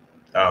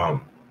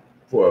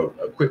 for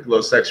a quick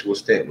little sexual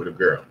stint with a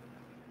girl.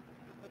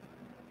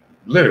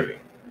 Literally.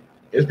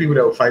 There's people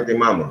that will fight their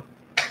mama.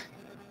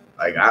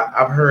 Like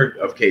I've heard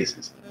of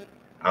cases.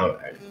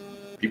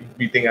 People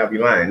be thinking I'll be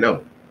lying.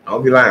 No, I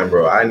don't be lying,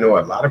 bro. I know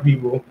a lot of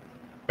people.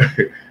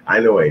 I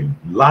know a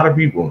lot of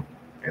people,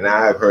 and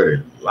I've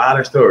heard a lot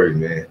of stories,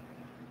 man.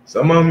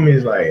 Some of them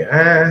is like,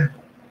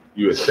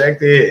 you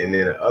expect it, and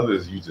then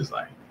others you just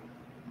like,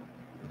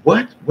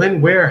 what,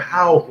 when, where,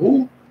 how,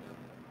 who,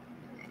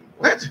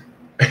 what?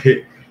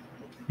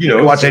 You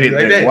know, watch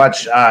anything. Like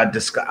watch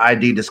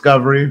ID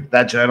Discovery,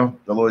 that channel.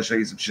 They'll always show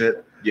you some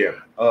shit. Yeah.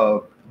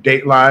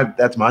 Dateline,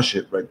 that's my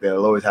shit right there.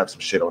 They'll always have some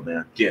shit on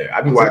there. Yeah,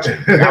 I be watching.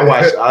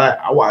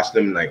 I watch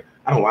them, like,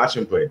 I don't watch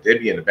them, but they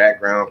be in the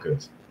background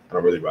because I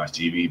don't really watch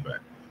TV,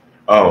 but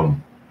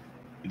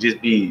it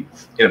just be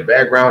in the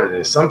background, and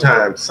then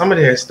sometimes some of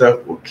that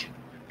stuff will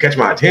catch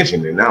my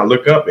attention, and I'll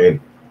look up and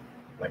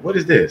like, what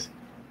is this?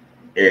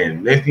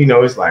 And next thing you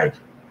know, it's like,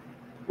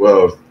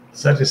 well,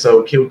 such and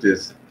so killed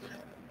this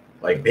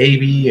like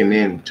baby, and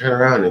then turn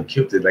around and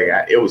killed it.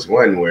 Like it was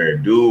one where a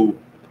dude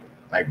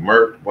like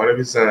murked one of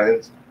his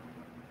sons.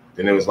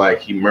 Then it was like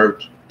he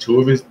murked two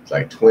of his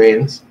like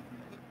twins.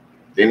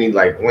 Then he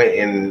like went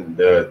in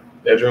the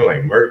bedroom,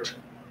 like murked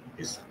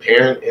his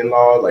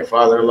parent-in-law, like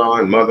father-in-law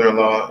and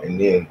mother-in-law, and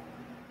then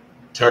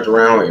turned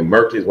around and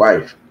murked his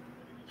wife.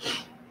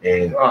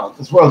 And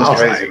this world is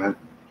crazy, man.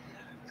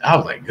 I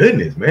was like,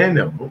 goodness,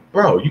 man,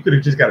 bro, you could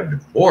have just got a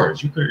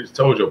divorce. You could have just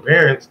told your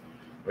parents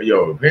or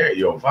your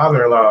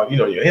father-in-law, you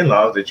know, your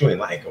in-laws that you ain't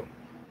like them.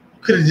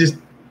 You could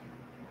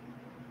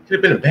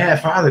have been a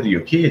bad father to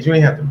your kids. You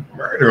ain't have to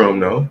murder them,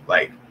 though.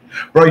 Like,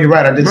 bro, you're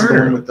right. I did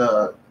something with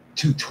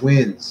two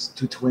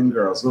twin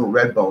girls, little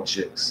red bone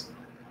chicks.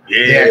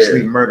 Yeah, they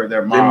actually murdered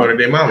their mom. They murdered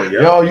their mama.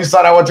 Yeah. Yo, you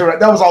saw that one too?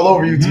 That was all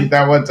over YouTube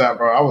that one time,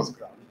 bro. I was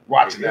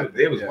watching that.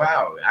 It was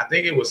wild. I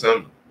think it was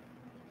some.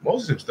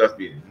 Most of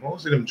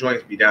them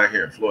joints be down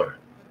here in Florida.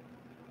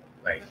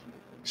 Like,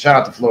 shout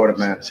out to Florida,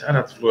 man. Shout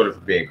out to Florida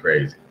for being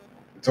crazy.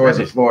 It's always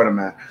in Florida,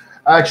 man.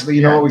 Actually,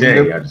 you know what we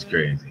can do? Y'all just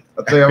crazy.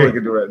 I'll tell you what we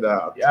can do right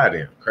now. Y'all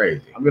damn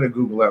crazy. I'm gonna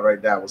Google that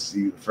right now. We'll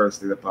see the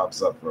first thing that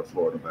pops up for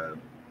Florida, man.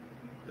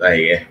 Like,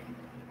 yeah.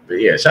 But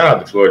yeah, shout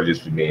out to Florida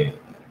just for being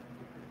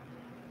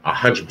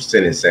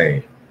 100%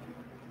 insane.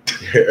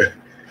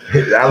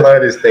 I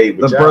love this state.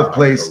 But the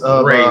birthplace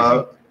of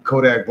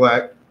Kodak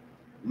Black,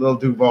 Lil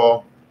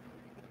Duval.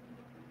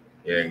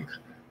 Yeah.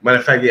 Matter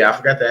of fact, I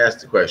forgot to ask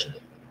the question.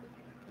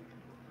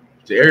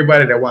 To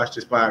everybody that watched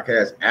this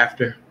podcast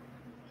after,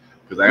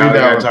 because I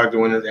gotta talk to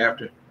one that's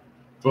after.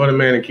 Florida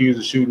man accused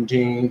of shooting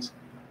teens,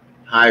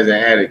 hides an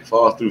attic,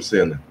 falls through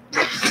ceiling.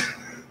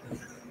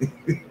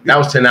 That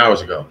was 10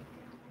 hours ago.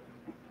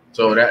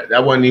 So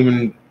that wasn't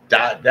even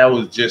that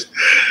was just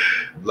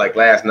like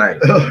last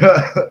night.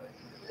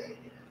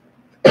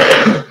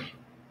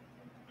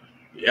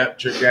 Yep,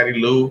 Trick Daddy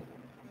Lou,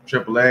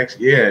 Triple X.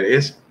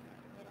 It's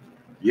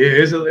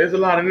a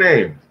lot of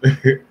names.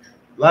 A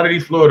lot of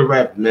these Florida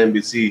rappers, man.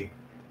 But see,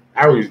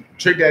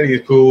 Trick Daddy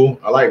is cool.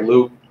 I like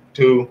Luke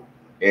too,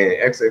 and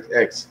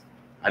XXX.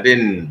 I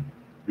didn't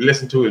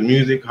listen to his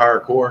music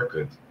hardcore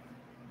because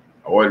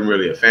I wasn't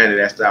really a fan of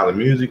that style of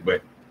music.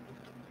 But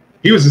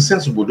he was a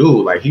sensible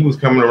dude. Like, he was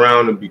coming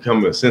around to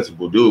become a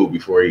sensible dude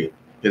before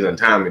his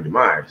untimely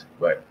demise.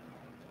 But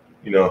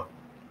you know,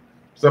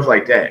 stuff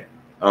like that.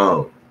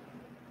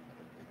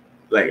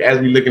 Like, as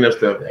we looking up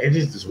stuff,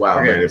 it's just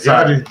wild, man. If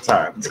y'all have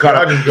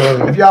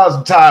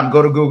some time,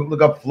 go to Google,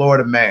 look up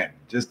Florida Man.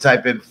 Just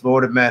type in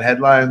Florida Man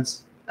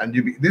headlines, and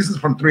this is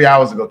from 3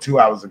 hours ago, 2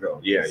 hours ago.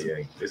 Yeah.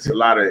 It's a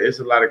lot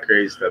of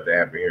crazy stuff that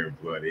happened here in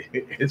Florida.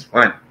 It's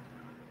fun.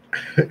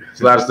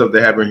 It's a lot of stuff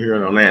that happened here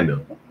in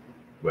Orlando.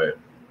 But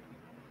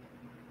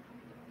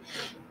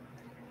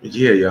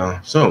yeah, y'all.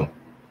 So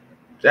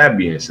that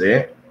being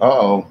said,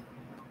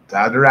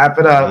 time to wrap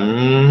it up.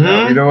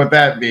 Mm-hmm. You know what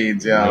that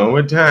means, y'all. You know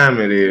what time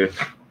it is.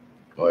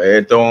 Go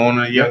ahead, throw on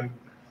a young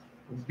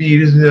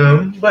beat is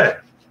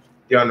but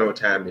y'all know what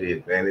time it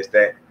is, man. It's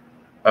that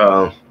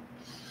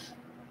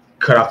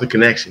cut off the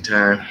connection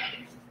time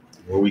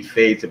where we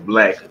fade to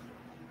black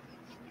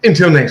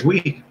until next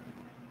week.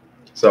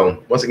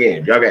 So once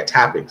again, if y'all got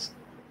topics,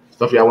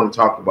 stuff y'all want to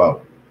talk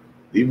about,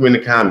 leave them in the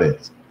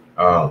comments.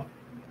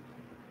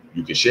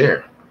 You can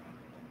share.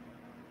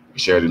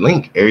 Share the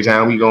link every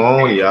time we go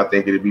on. Y'all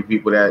think it'd be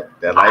people that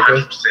like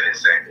us?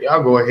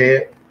 Y'all go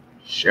ahead,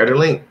 share the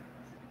link.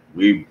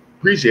 We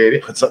appreciate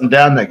it. Put something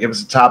down there. Give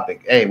us a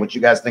topic. Hey, what you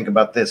guys think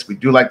about this? We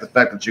do like the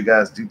fact that you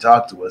guys do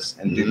talk to us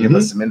and do give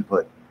us some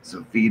input,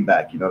 some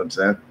feedback. You know what I'm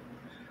saying?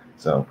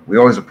 So we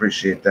always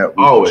appreciate that.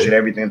 We appreciate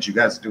everything that you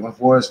guys are doing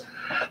for us.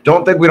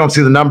 Don't think we don't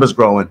see the numbers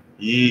growing.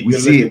 Yeah, we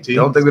see it.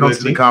 Don't think we don't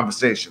see the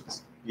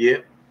conversations. Yeah.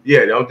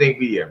 Don't think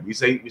we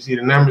see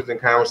the numbers and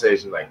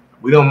conversations. Like,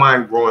 we don't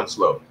mind growing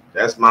slow.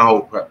 That's my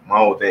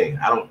whole thing.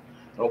 I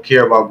don't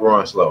care about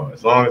growing slow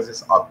as long as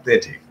it's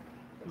authentic.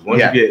 Because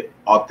once you get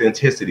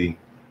authenticity,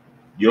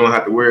 you don't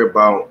have to worry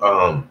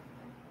about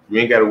you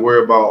ain't got to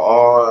worry about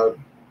all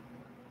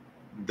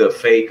the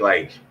fake,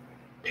 like,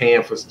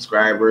 paying for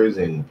subscribers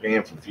and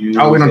paying for views.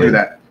 Oh, we don't do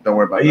that. Don't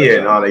worry about that. Yeah,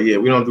 and all that. Yeah,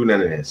 we don't do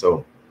none of that.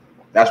 So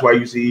that's why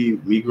you see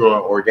me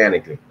growing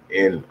organically.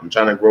 and I'm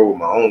trying to grow with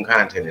my own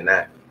content and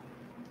not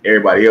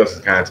everybody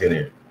else's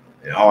content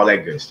and all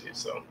that good shit.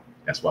 So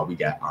that's why we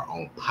got our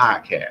own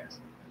podcast.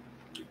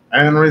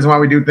 And the reason why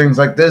we do things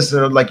like this,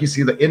 like you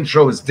see, the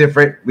intro is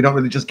different. We don't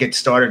really just get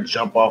started and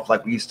jump off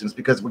like we used to. It's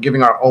because we're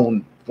giving our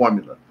own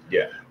formula.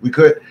 Yeah. We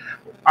could,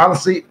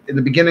 honestly, in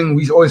the beginning,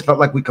 we always felt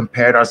like we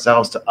compared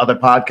ourselves to other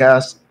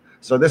podcasts.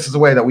 So this is a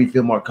way that we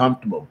feel more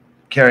comfortable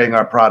carrying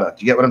our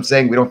product. You get what I'm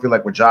saying? We don't feel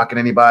like we're jocking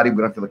anybody.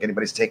 We don't feel like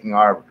anybody's taking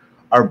our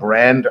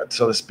brand,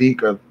 so to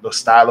speak, or the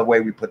style of way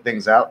we put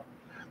things out.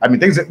 I mean,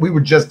 things that we were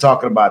just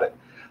talking about it.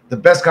 The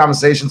best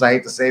conversations, I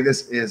hate to say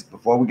this, is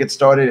before we get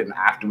started and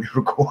after we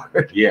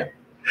record. Yeah.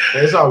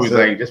 It's always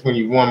like just when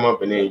you warm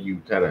up and then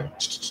you kind of,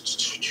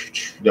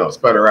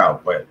 sputter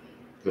out. But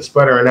the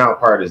sputtering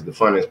out part is the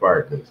funnest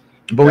part.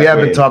 But we have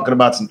been talking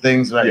about some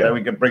things that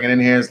we can bring it in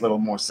here. It's a little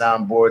more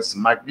soundboards,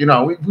 some mic.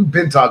 We've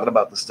been talking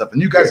about this stuff.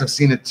 And you guys have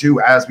seen it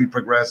too as we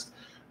progressed.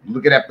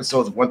 Look at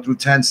episodes 1 through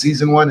 10,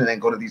 season 1, and then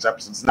go to these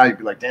episodes. Now you'd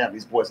be like, damn,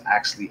 these boys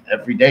actually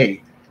every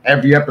day,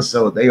 every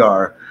episode, they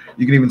are.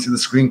 You can even see the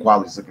screen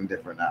quality's looking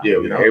different now. Yeah,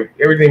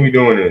 everything we're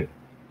doing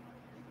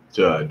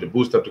to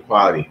boost up the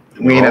quality.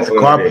 We ain't at the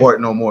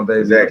carport no more,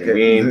 baby. Exactly.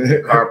 We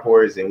ain't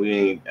carports and we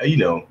ain't,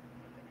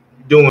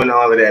 doing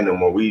all of that no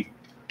more. We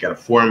got a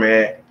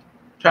format,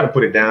 try to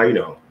put it down,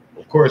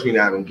 Of course, we're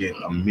not going to get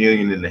 1.5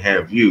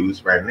 million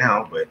views right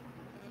now, but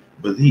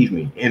believe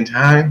me, in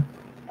time,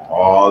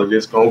 all of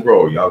this going to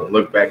grow. Y'all going to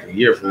look back a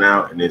year from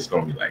now and it's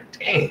going to be like,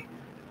 dang.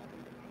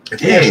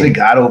 If we actually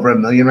got over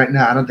 1 million right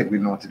now, I don't think we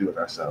know what to do with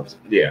ourselves.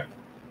 Yeah.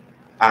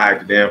 I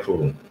act the damn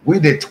fool. We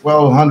did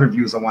 1,200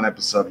 views on one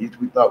episode.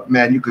 We thought,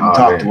 man, you couldn't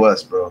talk to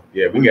us, bro.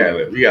 Yeah, we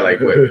got like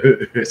what?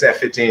 It's at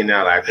 15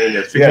 now. Like, I think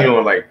it's 15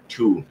 on like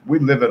 2. We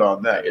live it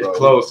on that. It's bro.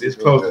 close. It's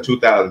close to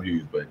 2,000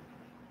 views, but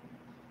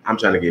I'm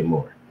trying to get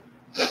more.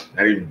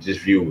 Not even just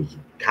views,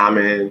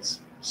 comments,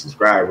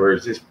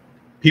 subscribers, just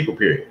people.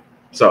 Period.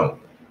 So,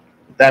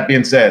 that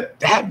being said,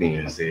 thank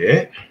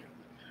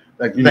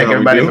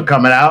everybody for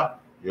coming out.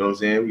 You know what I'm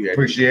saying?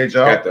 Appreciate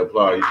y'all. Got the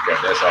applause.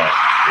 That's all.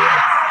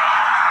 Yeah.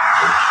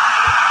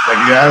 Thank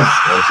you guys.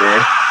 You know what I'm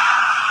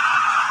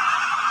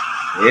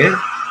saying? Yeah.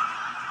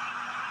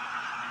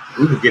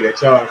 We can get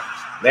at y'all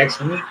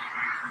next week.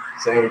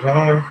 Same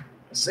time.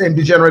 Same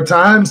degenerate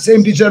time.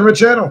 Same degenerate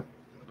channel.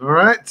 All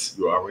right.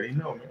 You already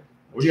know, man.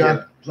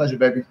 John, pleasure,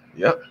 baby.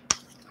 Yep.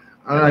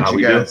 All right, you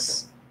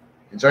guys.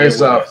 Enjoy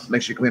yourself.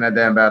 Make sure you clean that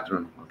damn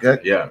bathroom. Okay?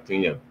 Yeah,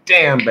 clean your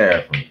damn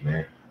bathroom,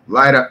 man.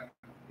 Light up.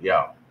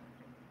 Yeah.